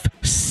Jeff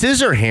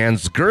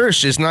Scissorhands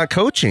Gersh is not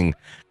coaching.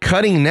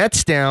 Cutting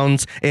nets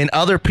downs in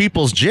other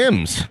people's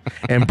gyms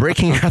and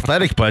breaking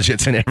athletic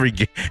budgets in every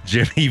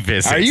gym he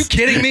visits. Are you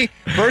kidding me?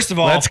 First of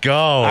all, let's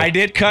go. I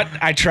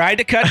tried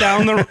to cut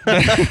down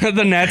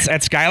the nets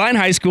at Skyline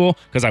High School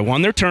because I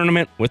won their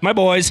tournament with my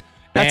boys.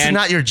 That's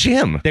not your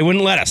gym. They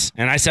wouldn't let us.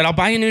 And I said, I'll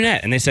buy you a new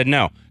net. And they said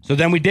no. So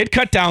then we did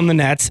cut down the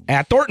nets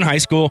at Thornton High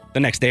School the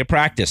next day of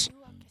practice.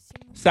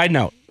 Side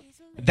note,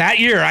 that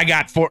year I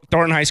got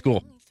Thornton High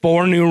School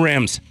 4 new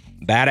rims.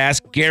 Badass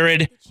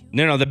Garrett,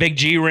 the big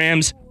G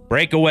rims,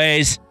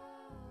 breakaways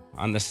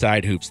on the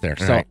side hoops there.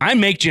 So right. I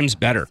make gyms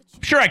better.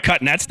 Sure, I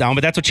cut nets down,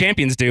 but that's what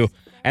champions do.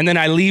 And then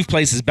I leave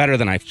places better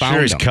than I found them.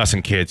 Sure, he's them.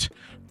 cussing kids,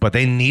 but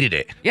they needed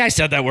it. Yeah, I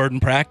said that word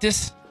in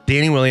practice.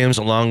 Danny Williams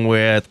along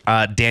with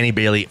Danny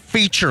Bailey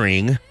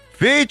featuring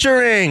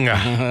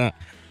Jeff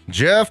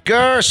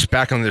Gersh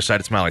back on the other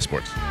side of Smiley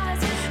Sports.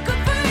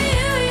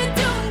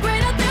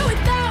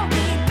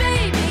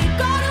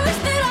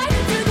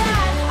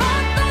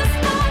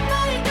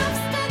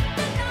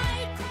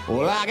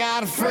 Well, I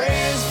got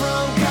friends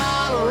from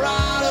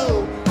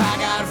Colorado. I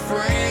got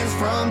friends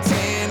from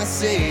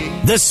Tennessee.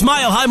 The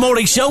Smile High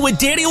Morning Show with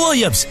Danny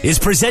Williams is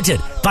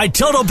presented by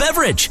Total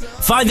Beverage.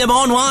 Find them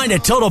online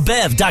at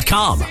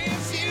TotalBev.com.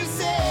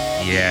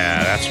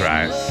 Yeah, that's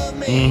right.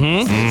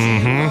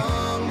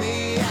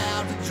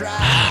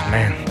 Ah,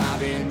 man.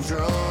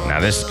 Now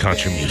this is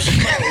country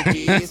music.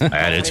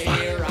 At its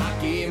fine.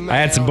 I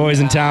had some boys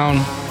in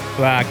town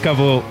a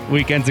couple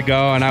weekends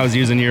ago, and I was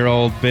using your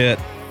old bit.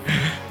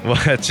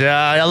 What?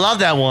 I love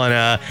that one.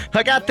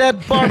 I got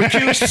that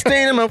barbecue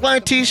stain in my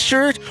white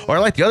t-shirt. Or I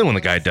like the other one the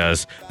guy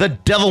does. The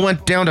devil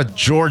went down to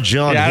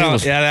Georgia. Yeah,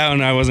 that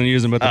one I wasn't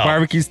using, but the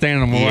barbecue stain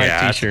on my white t-shirt.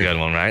 Yeah, that's a good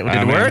one, right? Did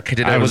it work?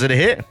 Was it a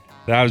hit?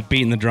 I was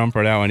beating the drum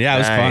for that one. Yeah, it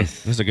was fun.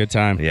 It was a good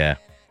time. Yeah.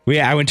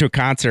 I went to a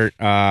concert,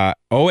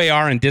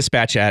 OAR and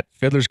Dispatch at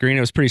Fiddler's Green.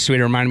 It was pretty sweet.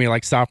 It reminded me of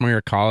like sophomore year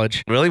of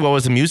college. Really? What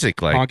was the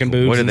music like? Honkin'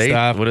 boobs and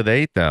stuff. What did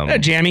they eat them?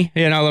 Jammy,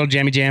 little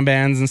jammy jam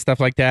bands and stuff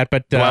like that.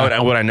 But would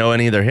I know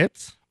any of their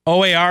hits?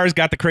 OAR's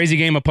got the Crazy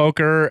Game of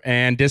Poker,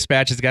 and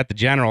Dispatch has got the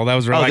General. That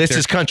was really this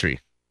is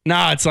country.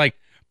 No, it's like,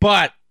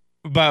 but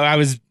I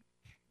was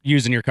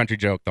using your country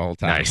joke the whole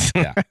time. Nice.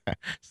 Yeah.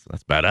 So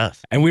that's badass.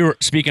 And we were,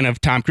 speaking of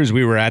Tom Cruise,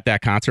 we were at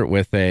that concert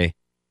with a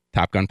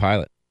Top Gun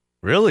pilot.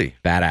 Really?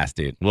 Badass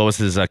dude. What was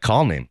his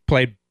call name?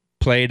 Played.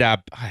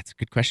 That's a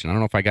good question. I don't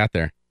know if I got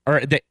there.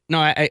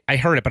 I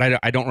heard it, but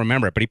I don't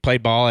remember it. But he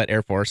played ball at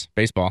Air Force,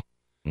 baseball,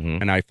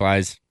 and now he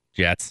flies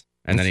jets.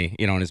 And then he,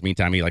 in his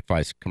meantime, he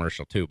flies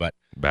commercial too. But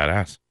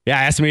badass. Yeah,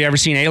 I asked him if he ever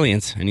seen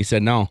aliens, and he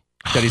said no.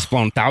 He said he's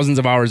flown thousands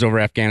of hours over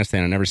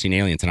Afghanistan and never seen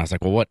aliens. And I was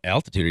like, well, what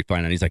altitude are you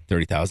flying at? He's like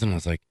 30,000. I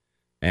was like,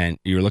 and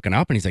you were looking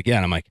up, and he's like, yeah.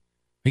 And I'm like,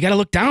 you got to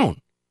look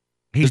down.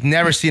 He's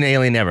never seen an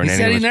alien ever. He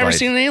said he's never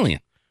seen an alien.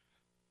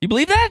 You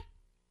believe that?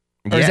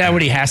 Or is that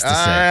what he has to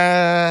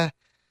say?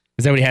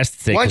 Is that what he has to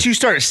say? Once you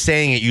start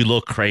saying it, you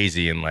look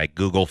crazy, and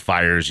Google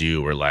fires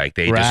you, or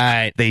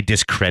they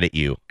discredit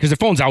you because the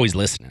phone's always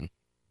listening.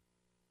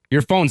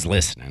 Your phone's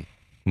listening.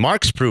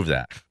 Mark's proved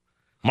that.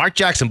 Mark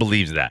Jackson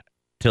believes that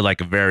to a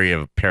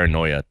very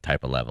paranoia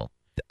type of level.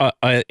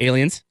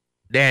 Aliens?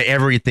 Yeah,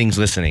 everything's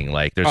listening.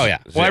 There's. Oh yeah.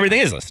 Well,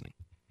 everything is listening.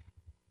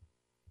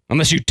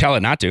 Unless you tell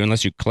it not to,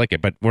 unless you click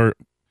it. But we're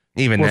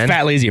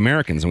fat, lazy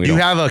Americans. And you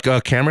have a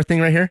camera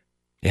thing right here?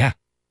 Yeah.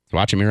 It's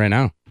watching me right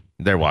now.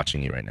 They're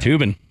watching you right now.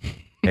 Tubing.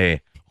 Hey,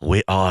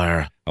 we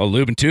are. Oh,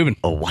 lubing, tubing.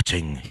 Oh,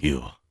 watching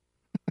you.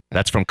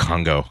 That's from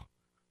Congo.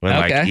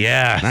 Okay.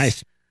 Yeah.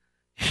 Nice.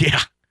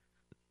 Yeah.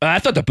 I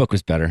thought the book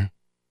was better.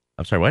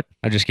 I'm sorry, what?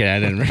 I'm just kidding. I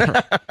didn't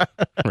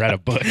read a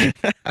book.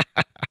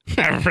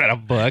 I read a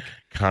book.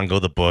 Congo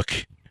the book.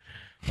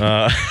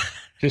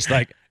 Just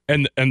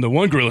and the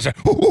one gorilla said,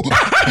 how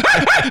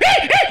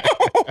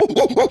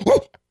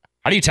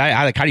do you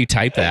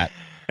type that?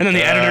 And then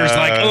the editor's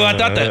like, oh, I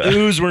thought the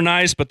oohs were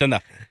nice, but then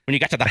when you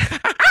got to the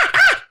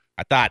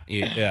I thought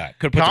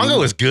could put Congo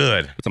was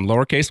good. Put some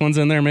lowercase ones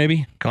in there,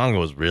 maybe. Congo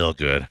was real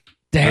good.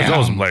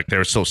 Damn. They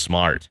were so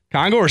smart.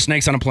 Congo or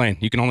snakes on a plane?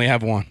 You can only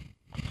have one.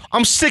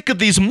 I'm sick of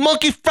these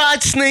monkey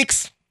fried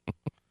snakes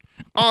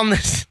on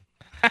this.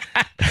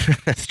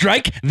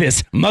 Strike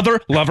this mother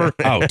lover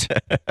out.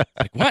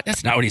 What?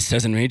 That's not what he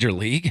says in Major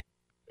League.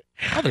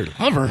 Mother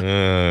lover.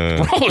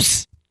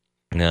 Gross.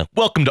 Yeah.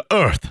 Welcome to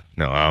Earth.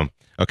 No.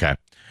 Okay.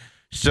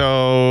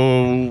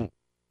 So.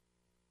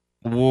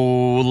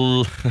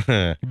 You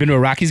been to a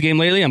Rockies game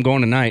lately? I'm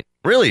going tonight.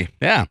 Really?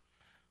 Yeah.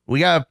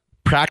 We got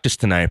practice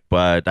tonight,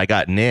 but I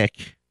got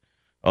Nick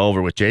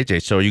over with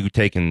JJ. So are you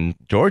taking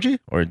Georgie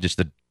or just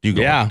you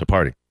go to the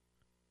party?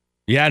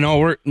 Yeah,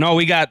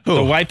 we got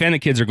the wife and the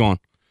kids are going.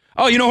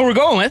 Oh, you know who we're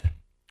going with?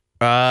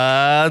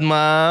 Come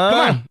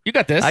on, you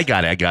got this. I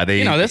got it.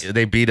 You know this.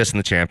 They beat us in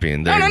the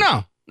champion.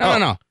 No.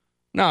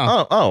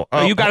 Oh.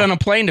 You got on a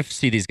plane to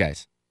see these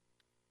guys.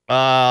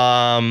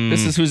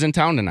 This is who's in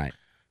town tonight.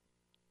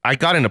 I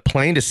got in a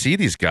plane to see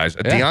these guys.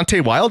 Yeah.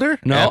 Deontay Wilder?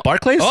 No. At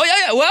Barclays? Oh,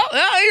 yeah. Well,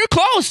 you're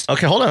close.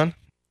 Okay, hold on.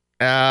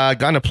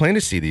 Got in a plane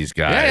to see these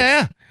guys.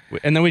 Yeah.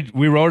 And then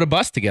we rode a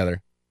bus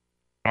together.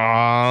 We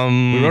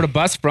rode a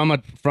bus from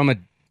a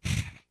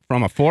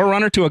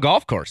 4Runner to a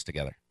golf course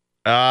together.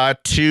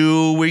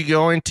 We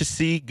going to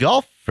see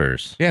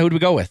golfers. Yeah, who'd we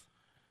go with?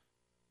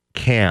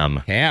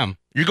 Cam.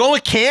 You're going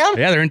with Cam?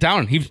 Yeah, they're in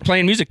town. He's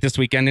playing music this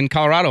weekend in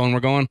Colorado, and we're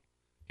going.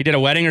 He did a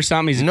wedding or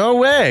something. No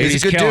way.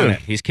 He's a good killing dude.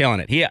 it. He's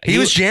killing it. He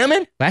was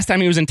jamming? Last time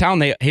he was in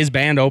town, his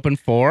band opened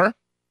for.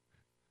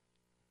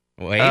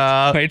 Wait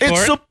for it.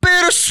 It's so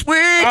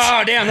bittersweet.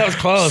 Oh, damn, that was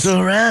close.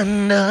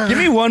 Surrender. Give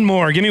me one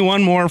more. Give me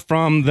one more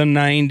from the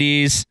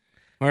 90s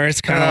where it's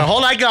kind of.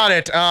 Hold on, I got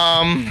it.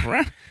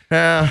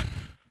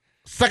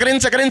 Suck it in.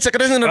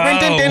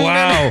 Oh,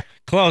 wow.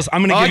 Close.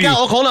 I'm going to give you.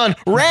 Hold on.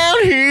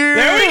 Round here.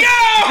 There we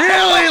go.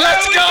 Really?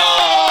 Let's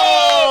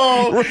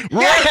go.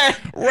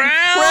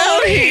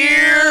 Round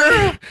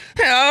here.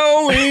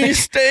 We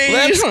stay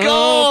Let's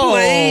go.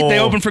 late. They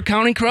opened for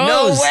Counting Crows.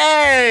 No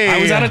way. I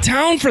was out of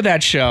town for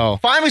that show.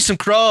 Find me some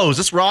crows.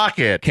 Let's rock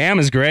it. Cam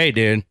is great,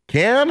 dude.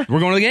 Cam? We're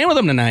going to the game with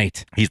him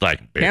tonight. He's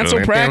like,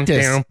 cancel practice.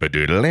 What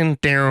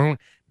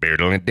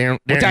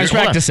time's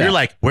practice at? You're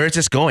like, where's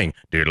this going?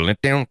 And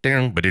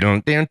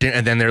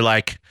then they're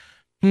like,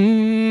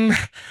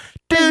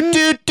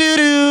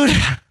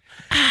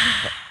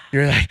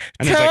 You're like,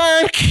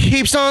 time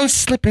keeps on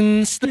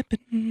slipping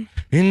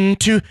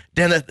into.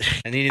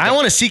 I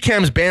want to see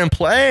Cam's band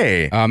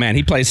play. Oh, man.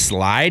 He plays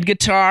slide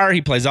guitar.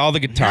 He plays all the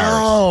guitars.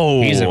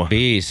 No. He's a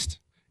beast.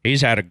 He's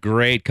had a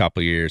great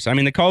couple years. I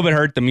mean, the COVID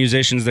hurt the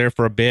musicians there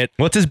for a bit.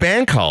 What's his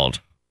band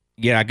called?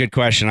 Yeah, good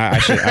question. I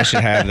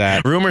should have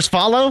that. Rumors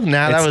follow?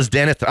 That was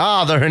Dennis. The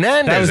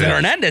Hernandez. That was the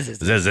Hernandez.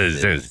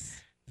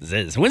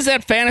 When's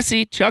that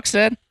fantasy, Chuck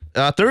said?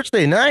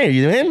 Thursday night. Are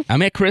you in?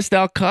 I'm at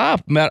Cristal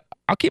Cup.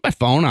 I'll keep my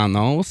phone on,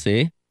 though. We'll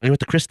see. You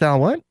with the Cristal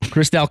what?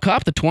 Cristal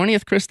Cup, the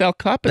 20th Cristal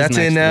Cup is That's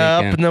next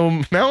up in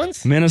the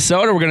mountains?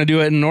 Minnesota. We're going to do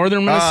it in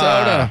northern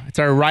Minnesota. It's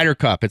our Ryder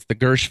Cup. It's the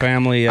Gersh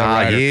family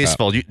Ryder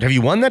Cup. Have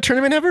you won that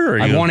tournament ever?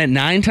 I've won it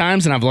 9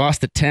 times, and I've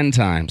lost it 10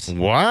 times.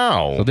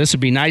 Wow. So this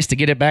would be nice to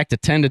get it back to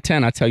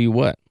 10-10, I tell you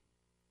what.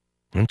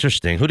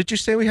 Interesting. Who did you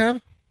say we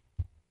have?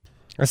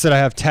 I said I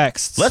have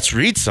texts. Let's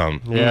read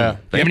some. Yeah.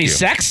 You have any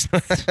sex?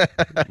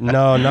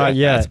 No, not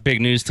yet. That's big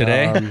news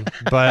today.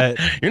 But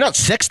you're not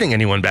sexting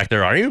anyone back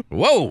there, are you?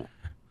 Whoa.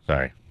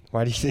 Sorry.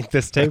 Why do you think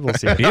this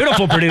table's here?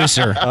 Beautiful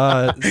producer.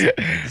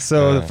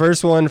 So the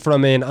first one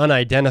from an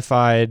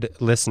unidentified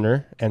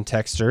listener and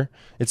texter.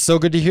 It's so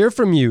good to hear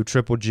from you,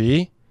 Triple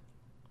G.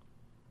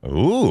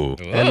 Ooh.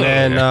 And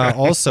then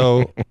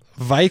also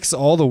Vikes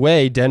all the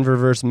way, Denver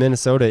versus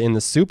Minnesota in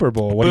the Super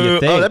Bowl. What do you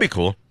think? Oh, that'd be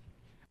cool.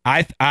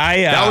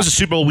 That was a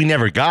Super Bowl we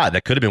never got.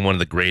 That could have been one of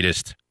the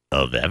greatest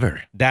of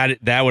ever. That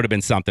would have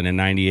been something in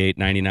 98,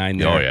 99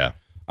 there. Oh,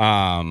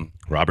 yeah.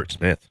 Robert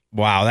Smith.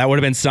 Wow, that would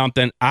have been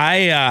something.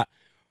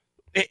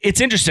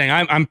 It's interesting.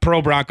 I'm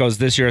pro Broncos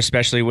this year,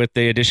 especially with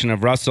the addition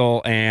of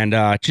Russell and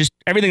just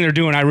everything they're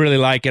doing. I really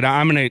like it.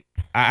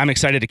 I'm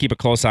excited to keep a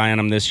close eye on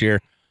them this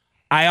year.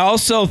 I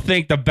also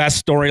think the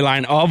best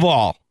storyline of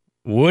all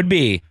would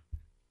be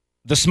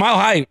the Smile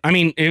High. I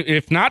mean,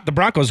 if not the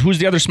Broncos, who's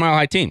the other Smile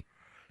High team?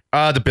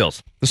 The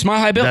Bills. The Smile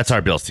High Bills. That's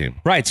our Bills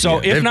team. Right. So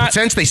if not,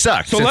 since they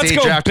suck. So let's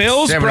go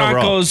Bills,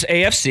 Broncos,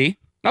 AFC.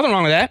 Nothing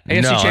wrong with that.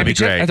 AFC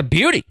Championship. That's a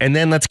beauty. And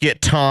then let's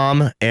get Tom.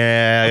 Let's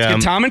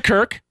get Tom and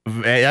Kirk.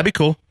 That'd be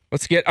cool.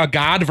 Let's get a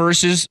God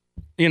versus,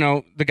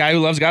 the guy who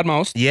loves God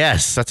most.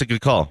 Yes, that's a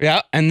good call.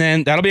 Yeah, and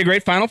then that'll be a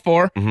great Final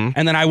Four. Mm-hmm.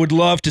 And then I would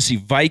love to see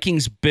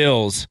Vikings,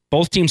 Bills.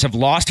 Both teams have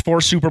lost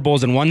 4 Super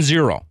Bowls and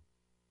 1-0.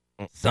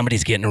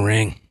 Somebody's getting a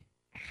ring.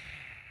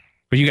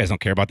 But you guys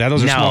don't care about that.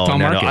 Those are small town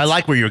markets. I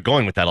like where you're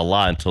going with that a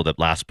lot until the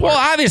last part. Well,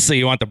 obviously,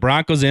 you want the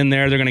Broncos in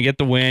there. They're going to get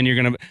the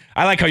win.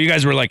 I like how you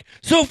guys were like,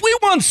 so if we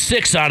won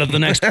 6 out of the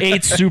next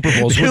 8 Super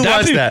Bowls, would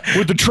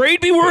the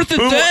trade be worth it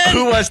then?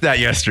 Who was that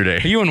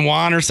yesterday? You and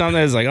Juan or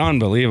something? It's like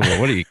unbelievable.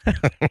 What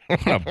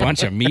a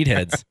bunch of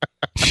meatheads.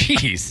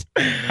 Jeez.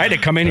 I had to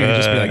come in here and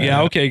just be like,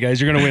 yeah, okay, guys,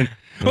 you're going to win.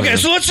 Okay,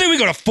 so let's say we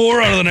go to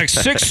 4 out of the next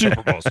 6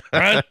 Super Bowls,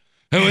 right?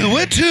 And we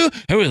win 2,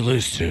 and we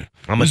lose 2.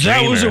 Was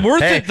it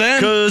worth it then?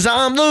 Because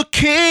I'm the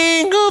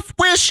king of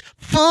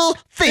wishful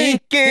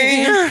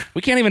thinking.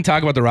 We can't even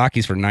talk about the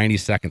Rockies for 90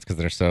 seconds because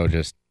they're so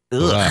just.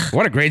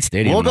 What a great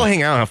stadium. We'll go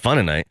hang out and have fun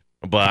tonight.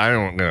 But I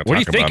don't know. What do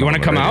you think? You want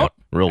to come out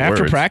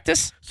after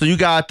practice? So you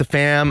got the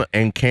fam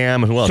and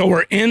Cam. Who else? So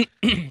we're in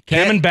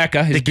Cam and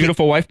Becca, his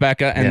beautiful wife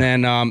Becca, and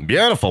then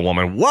beautiful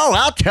woman. Whoa!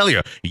 I'll tell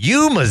you,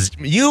 you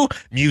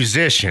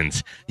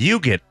musicians, you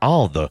get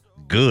all the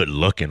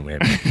good-looking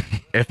women.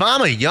 If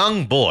I'm a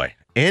young boy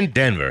in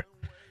Denver,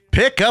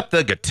 pick up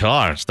the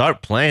guitar and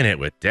start playing it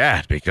with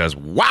Dad because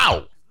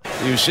wow.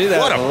 You see that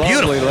what a lovely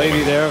beautiful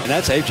lady there? And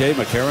that's A.J.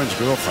 McCarron's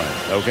girlfriend,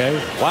 okay?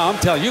 Wow, I'm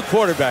telling you,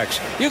 quarterbacks,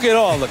 you get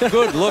all the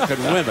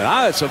good-looking women.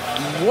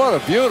 What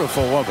a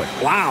beautiful woman.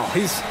 Wow,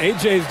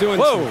 A.J.'s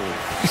doing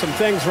some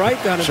things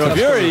right down in So if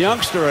you're a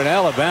youngster in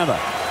Alabama,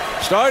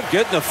 start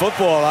getting the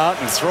football out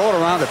and throw it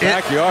around the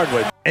backyard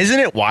with. Isn't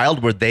it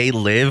wild where they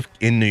live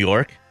in New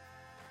York?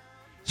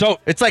 So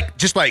it's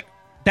just like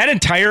that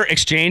entire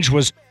exchange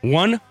was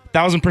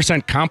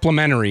 1,000%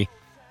 complimentary.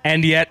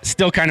 And yet,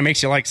 still kind of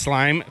makes you like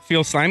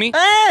feel slimy.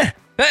 Not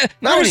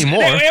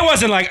anymore. It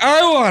wasn't like,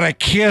 I want to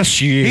kiss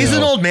you. He's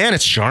an old man.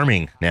 It's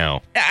charming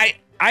now.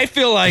 I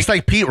feel like. It's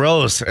like Pete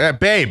Rose.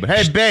 Babe.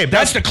 Hey, babe.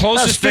 That's the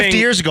closest thing. 50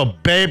 years ago,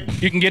 babe.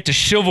 You can get to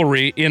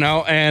chivalry,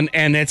 and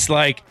it's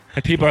like,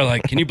 and people are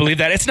like, can you believe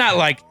that? It's not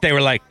like they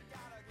were like,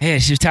 hey,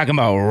 she was talking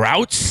about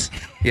routes.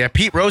 Yeah,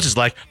 Pete Rose is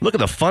like, look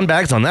at the fun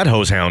bags on that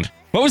hose hound.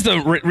 What was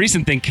the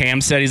recent thing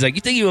Cam said? He's like,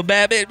 you think you a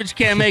bad bitch, but you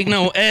can't make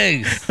no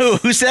eggs.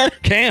 Who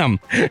said? Cam.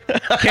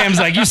 Cam's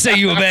like, you say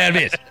you a bad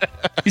bitch.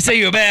 You say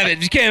you a bad bitch,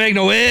 but you can't make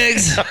no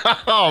eggs.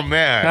 Oh,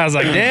 man. I was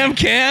like, damn,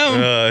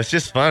 Cam. It's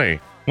just funny.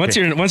 Once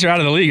you're out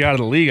of the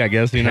league, I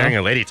guess, you know. Hearing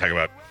a lady talk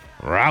about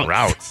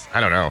routes.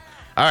 I don't know.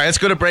 All right, let's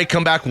go to break.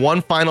 Come back.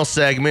 One final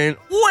segment.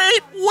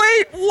 Wait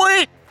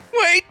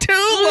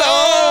too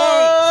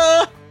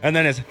long. And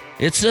then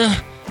it's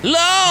a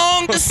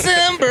long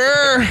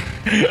December.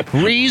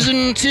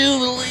 Reason to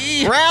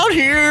believe. Around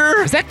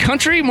here. Is that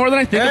country more than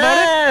I think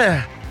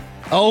about it?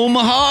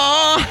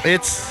 Omaha.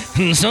 It's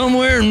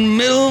somewhere in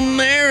middle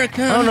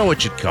America. I don't know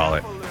what you'd call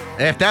it.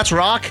 If that's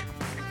rock,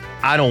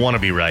 I don't want to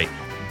be right.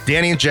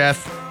 Danny and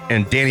Jeff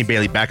and Danny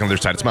Bailey back on the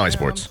other side of Smiley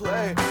Sports. She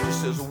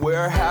says,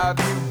 where have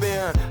you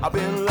been? I've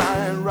been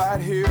lying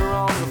right here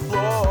on the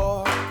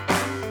floor.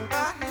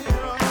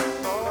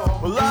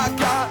 Well, I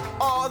got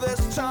all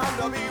this time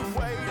to be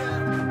waiting.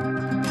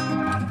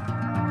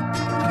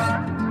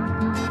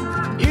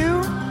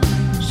 You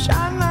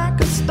shine like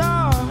a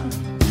star.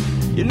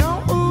 You know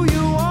who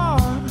you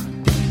are.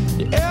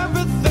 You're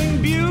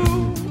everything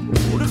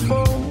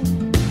beautiful.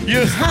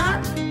 You're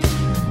hot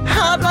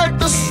like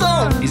the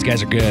sun. These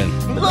guys are good.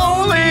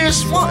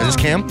 Loneliest one. Is this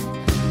Cam?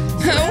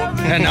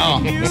 No.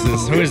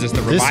 Who is this?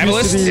 The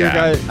Revivalist?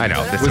 I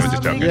know. This was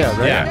just joking. Yeah,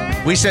 right.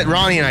 Yeah. We said,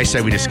 Ronnie and I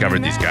said we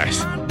discovered these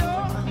guys.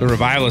 The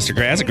Revivalists are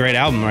great. That's a great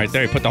album right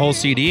there. You put the whole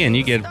CD in,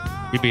 you'd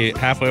be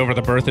halfway over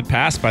the birth and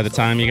past by the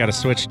time you got to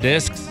switch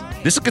discs.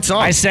 This is a good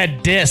song. I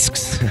said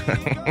discs.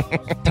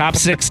 Top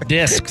 6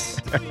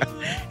 discs.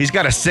 He's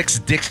got a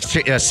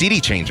 6-disc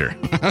CD changer.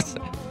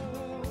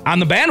 On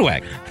the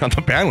bandwagon. On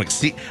the bandwagon.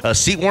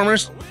 Seat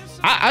warmers?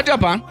 I'll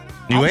jump on.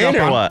 You in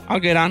or what? I'll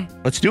get on.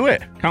 Let's do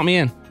it. Count me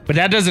in. But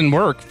that doesn't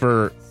work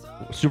for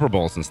Super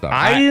Bowls and stuff.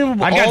 I've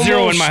got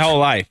 0 in my whole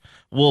life.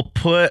 We'll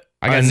put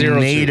a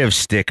native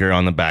sticker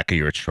on the back of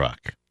your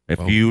truck. If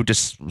you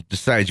just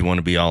decide you want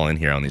to be all in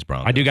here on these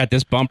Broncos. I do got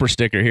this bumper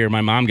sticker here.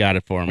 My mom got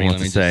it for me.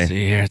 Let me just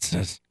see here.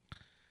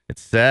 It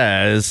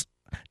says,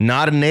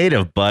 Not a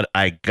native, but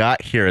I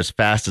got here as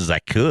fast as I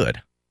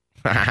could.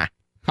 Ha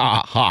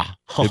ha.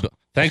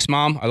 Thanks,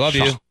 Mom. I love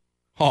you.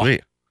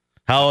 Sweet.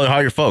 How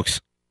are your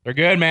folks? They're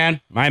good,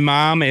 man. My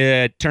mom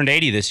turned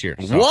 80 this year.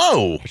 So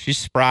Whoa. She's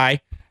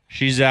spry.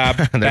 She's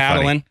battling.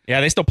 funny.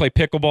 Yeah, they still play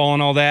pickleball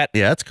and all that.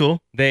 Yeah, that's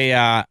cool. They,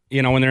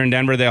 when they're in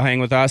Denver, they'll hang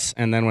with us.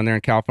 And then when they're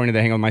in California,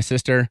 they hang with my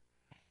sister.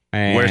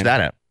 And, Where's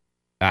that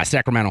at?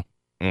 Sacramento.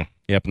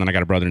 Yep. And then I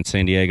got a brother in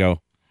San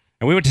Diego.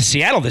 And we went to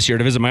Seattle this year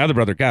to visit my other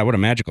brother. God, what a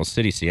magical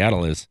city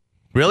Seattle is.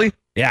 Really?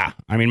 Yeah.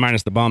 I mean,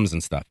 minus the bums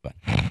and stuff, but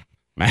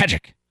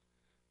magic.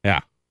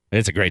 Yeah.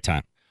 It's a great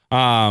time.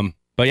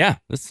 But yeah,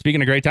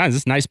 speaking of great times,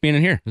 it's nice being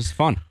in here. This is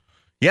fun.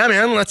 Yeah,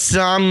 man. Let's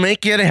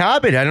make it a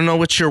habit. I don't know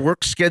what your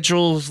work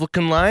schedule is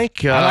looking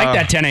like. I like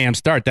that 10 a.m.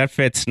 start. That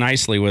fits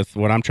nicely with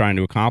what I'm trying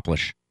to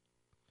accomplish.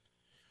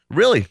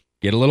 Really?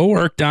 Get a little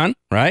work done,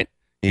 right?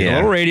 Get a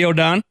little radio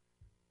done.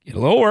 Get a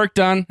little work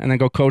done, and then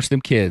go coach them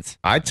kids.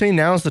 I'd say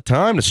now's the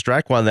time to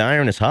strike while the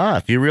iron is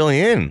hot. If you're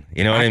really in,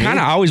 you know what I mean? I kind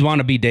of always want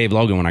to be Dave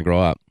Logan when I grow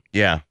up.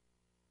 Yeah.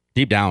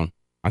 Deep down.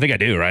 I think I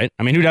do, right?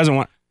 I mean, who doesn't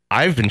want...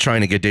 I've been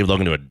trying to get Dave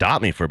Logan to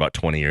adopt me for about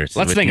 20 years.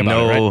 Let's think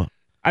about it, right?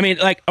 I mean,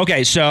 like,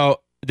 okay,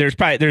 so there's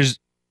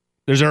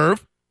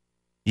Irv.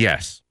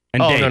 Yes.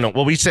 And Dave. No.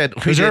 Well, we said...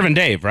 There's Irv and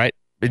Dave, right?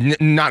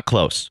 Not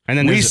close. And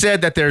then we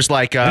said that there's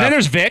like... and then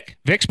there's Vic.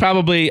 Vic's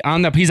probably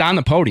he's on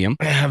the podium.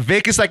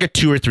 Vic is like a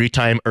 2 or 3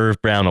 time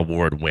Irv Brown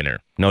Award winner.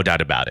 No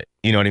doubt about it.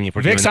 You know what I mean? If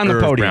we're Vic's doing on the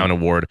Irv podium. Brown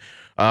Award.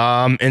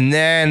 And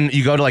then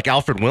you go to like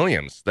Alfred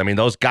Williams. I mean,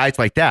 those guys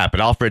like that. But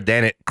Alfred,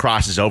 then it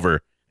crosses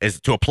over as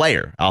to a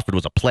player. Alfred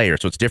was a player,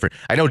 so it's different.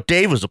 I know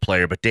Dave was a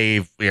player, but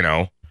Dave,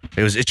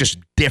 it's just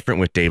different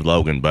with Dave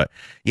Logan. But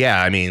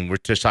yeah, I mean, we're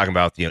just talking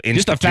about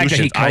just the fact that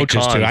he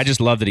coaches icons. Too. I just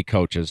love that he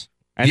coaches.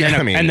 And Yeah, then,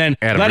 I mean, and then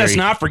at a let us very-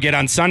 not forget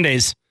on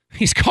Sundays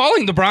he's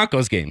calling the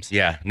Broncos games.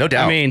 Yeah, no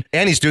doubt. I mean,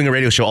 and he's doing a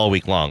radio show all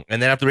week long.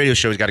 And then after the radio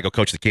show, he's got to go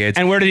coach the kids.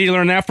 And where did he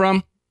learn that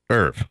from?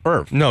 Irv.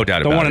 No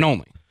doubt The about it. one and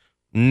only.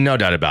 No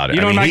doubt about it.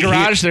 You know, I mean, in my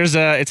garage, there's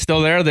it's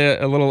still there.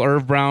 A little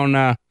Irv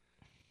Brown.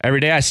 Every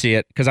day I see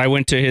it because I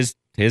went to his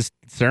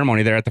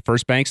ceremony there at the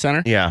First Bank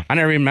Center. Yeah. I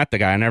never even met the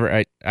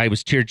guy. I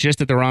was cheered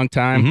just at the wrong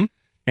time.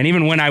 And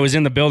even when I was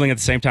in the building at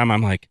the same time,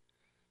 I'm like,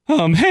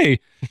 hey,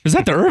 is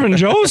that the Irvin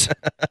Joes?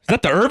 Is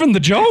that the Irvin the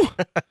Joe?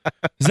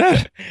 Is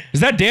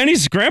that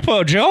Danny's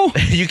grandpa Joe?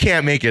 You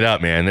can't make it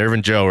up, man. Irv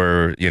and Joe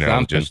are,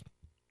 Something. just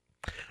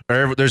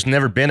Irv. There's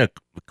never been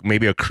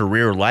maybe a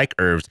career like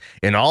Irv's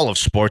in all of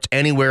sports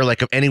anywhere,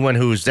 like of anyone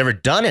who's ever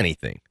done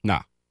anything. No.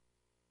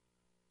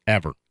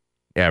 Ever.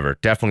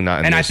 Definitely not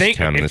in And this I think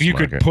town, in if this you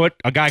market. could put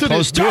a guy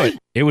close to it,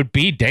 it would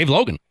be Dave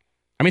Logan.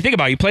 I mean, think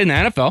about it. You played in the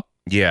NFL.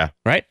 Yeah.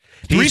 Right?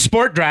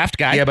 3-sport draft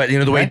guy. Yeah, but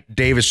the way right?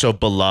 Dave is so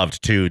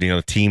beloved too,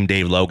 the Team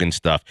Dave Logan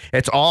stuff.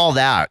 It's all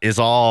that is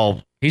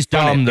all he's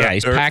done from it. the Yeah,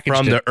 he's packaged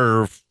from it. the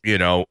Irv,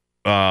 the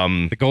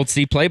Gold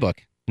Sea playbook.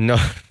 No.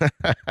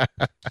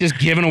 Just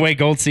giving away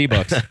Gold Sea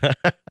books.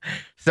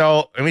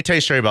 So let me tell you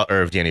a story about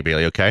Irv, Danny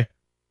Bailey, okay?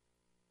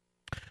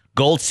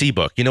 Gold Sea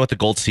book. You know what the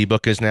Gold Sea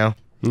book is now?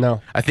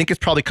 No. I think it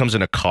probably comes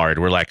in a card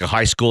where like a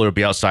high schooler would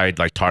be outside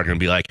like Target and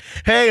be like,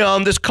 hey,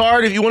 this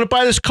card, if you want to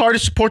buy this card to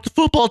support the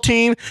football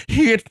team,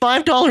 you get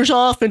 $5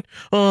 off and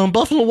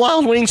Buffalo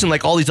Wild Wings and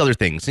like all these other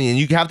things. And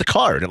you have the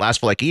card. It lasts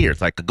for like a year. It's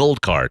like the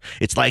gold card.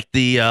 It's like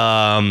the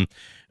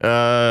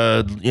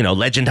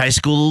Legend High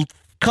School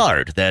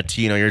card that,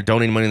 you're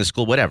donating money to the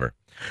school, whatever.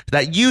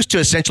 That used to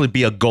essentially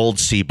be a Gold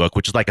Sea book,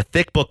 which is like a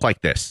thick book like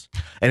this.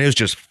 And it was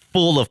just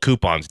full of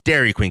coupons,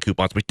 Dairy Queen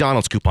coupons,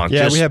 McDonald's coupons.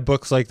 Yeah, we had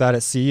books like that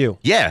at CU.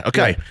 Yeah,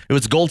 okay. Yeah. It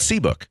was Gold Sea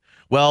book.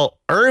 Well,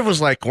 Irv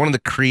was like one of the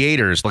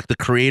creators, like the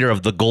creator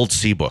of the Gold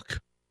Sea book.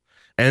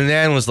 And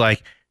then was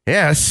like,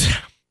 yes,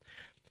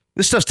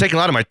 this stuff's taking a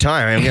lot of my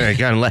time. I'm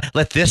going to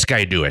let this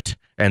guy do it.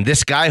 And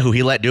this guy who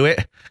he let do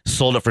it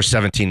sold it for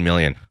 $17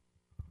 million.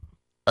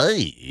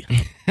 Ay.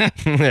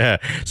 Yeah.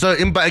 So,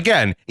 but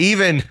again,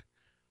 even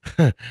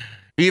John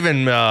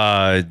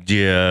Elway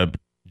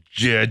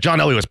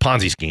was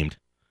Ponzi schemed.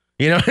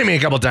 You know what I mean? A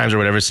couple times or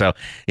whatever. So,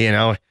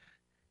 you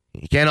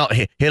can't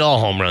hit all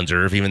home runs,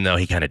 Irv, even though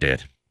he kind of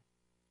did.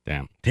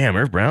 Damn,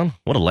 Irv Brown.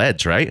 What a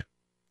ledge, right?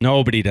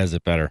 Nobody does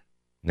it better.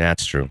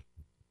 That's true.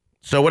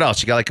 So what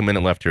else? You got like a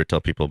minute left here to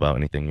tell people about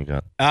anything you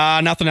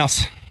got. Nothing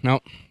else.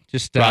 Nope.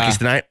 Just Rockies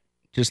tonight.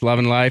 Just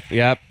loving life.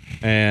 Yep.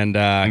 And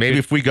maybe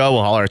if we go,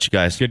 we'll holler at you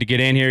guys. Good to get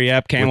in here.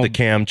 Yep. Cam with the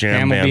Cam Jam.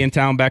 Cam will be in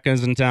town.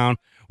 Becca's in town.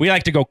 We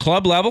like to go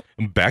club level.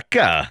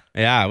 Becca.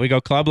 Yeah, we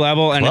go club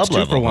level, and Club it's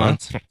 2 for level, huh?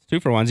 1s. 2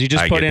 for 1s. You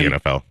just put in the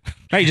NFL.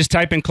 No, you just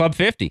type in Club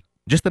 50.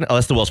 That's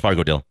the Wells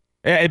Fargo deal.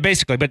 Yeah,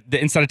 basically, but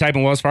instead of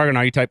typing Wells Fargo,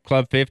 now you type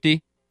Club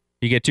 50.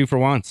 You get 2 for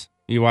 1s.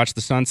 You watch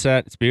the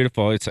sunset. It's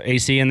beautiful. It's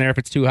AC in there if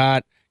it's too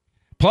hot.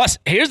 Plus,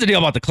 here's the deal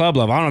about the club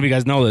level. I don't know if you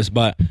guys know this,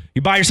 but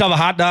you buy yourself a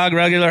hot dog,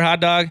 regular hot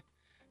dog,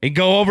 and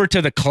go over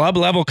to the club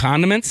level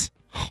condiments.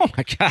 Oh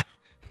my God.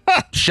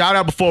 Shout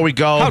out before we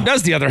go. How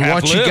does the other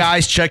half Want live? you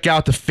guys check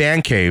out the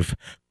Fan Cave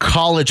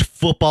College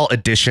Football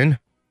Edition,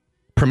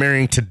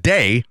 premiering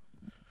today,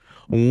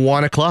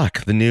 1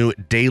 o'clock. The new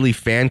daily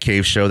Fan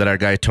Cave show that our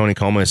guy Tony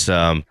Comas,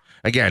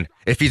 again,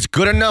 If he's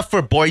good enough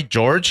for Boy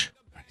George,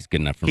 he's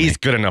good enough for me. He's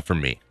good enough for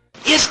me.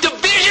 It's Division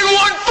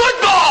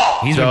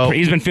I football.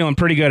 He's been feeling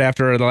pretty good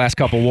after the last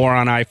couple war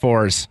on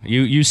I-4s.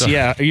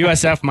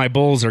 USF, my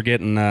Bulls are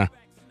getting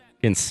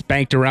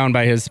spanked around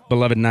by his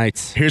beloved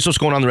Knights. Here's what's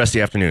going on the rest of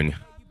the afternoon.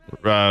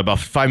 About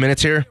 5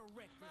 minutes here.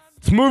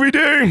 It's movie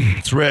day.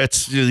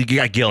 You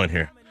got Gil in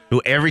here,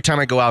 who every time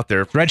I go out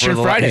there, Red Shirt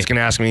Friday, he's going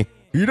to ask me,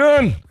 "Are you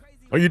done?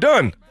 Are you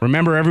done?"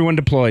 Remember, everyone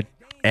deployed.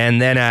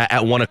 And then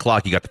at 1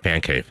 o'clock, you got the Fan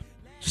Cave.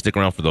 Stick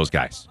around for those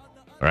guys.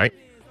 All right,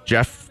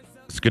 Jeff,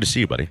 it's good to see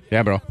you, buddy.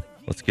 Yeah, bro.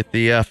 Let's get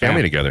the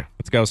family together.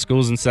 Let's go.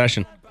 School's in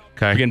session.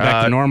 Okay. We're getting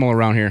back to normal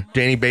around here.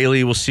 Danny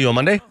Bailey, we'll see you on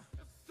Monday.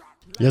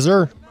 Yes,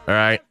 sir. All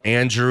right.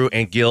 Andrew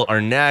and Gil are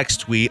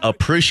next. We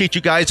appreciate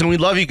you guys and we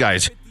love you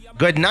guys.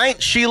 Good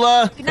night,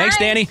 Sheila. Good night. Thanks,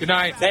 Danny. Good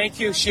night. Thank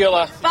you,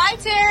 Sheila. Bye,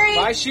 Terry.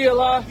 Bye,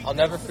 Sheila. I'll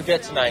never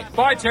forget tonight.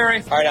 Bye,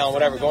 Terry. All right, Alan,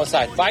 whatever. Go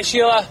inside. Bye,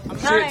 Sheila.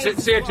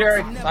 See you,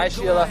 Terry. Bye,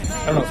 Sheila.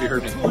 I don't know if you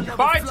heard me.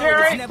 Bye,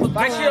 Terry.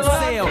 Bye,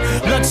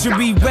 Sheila.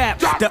 Luxury rap.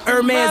 The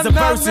Hermes of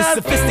verses.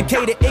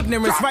 Sophisticated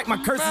ignorance. Write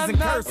my curses in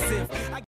cursive.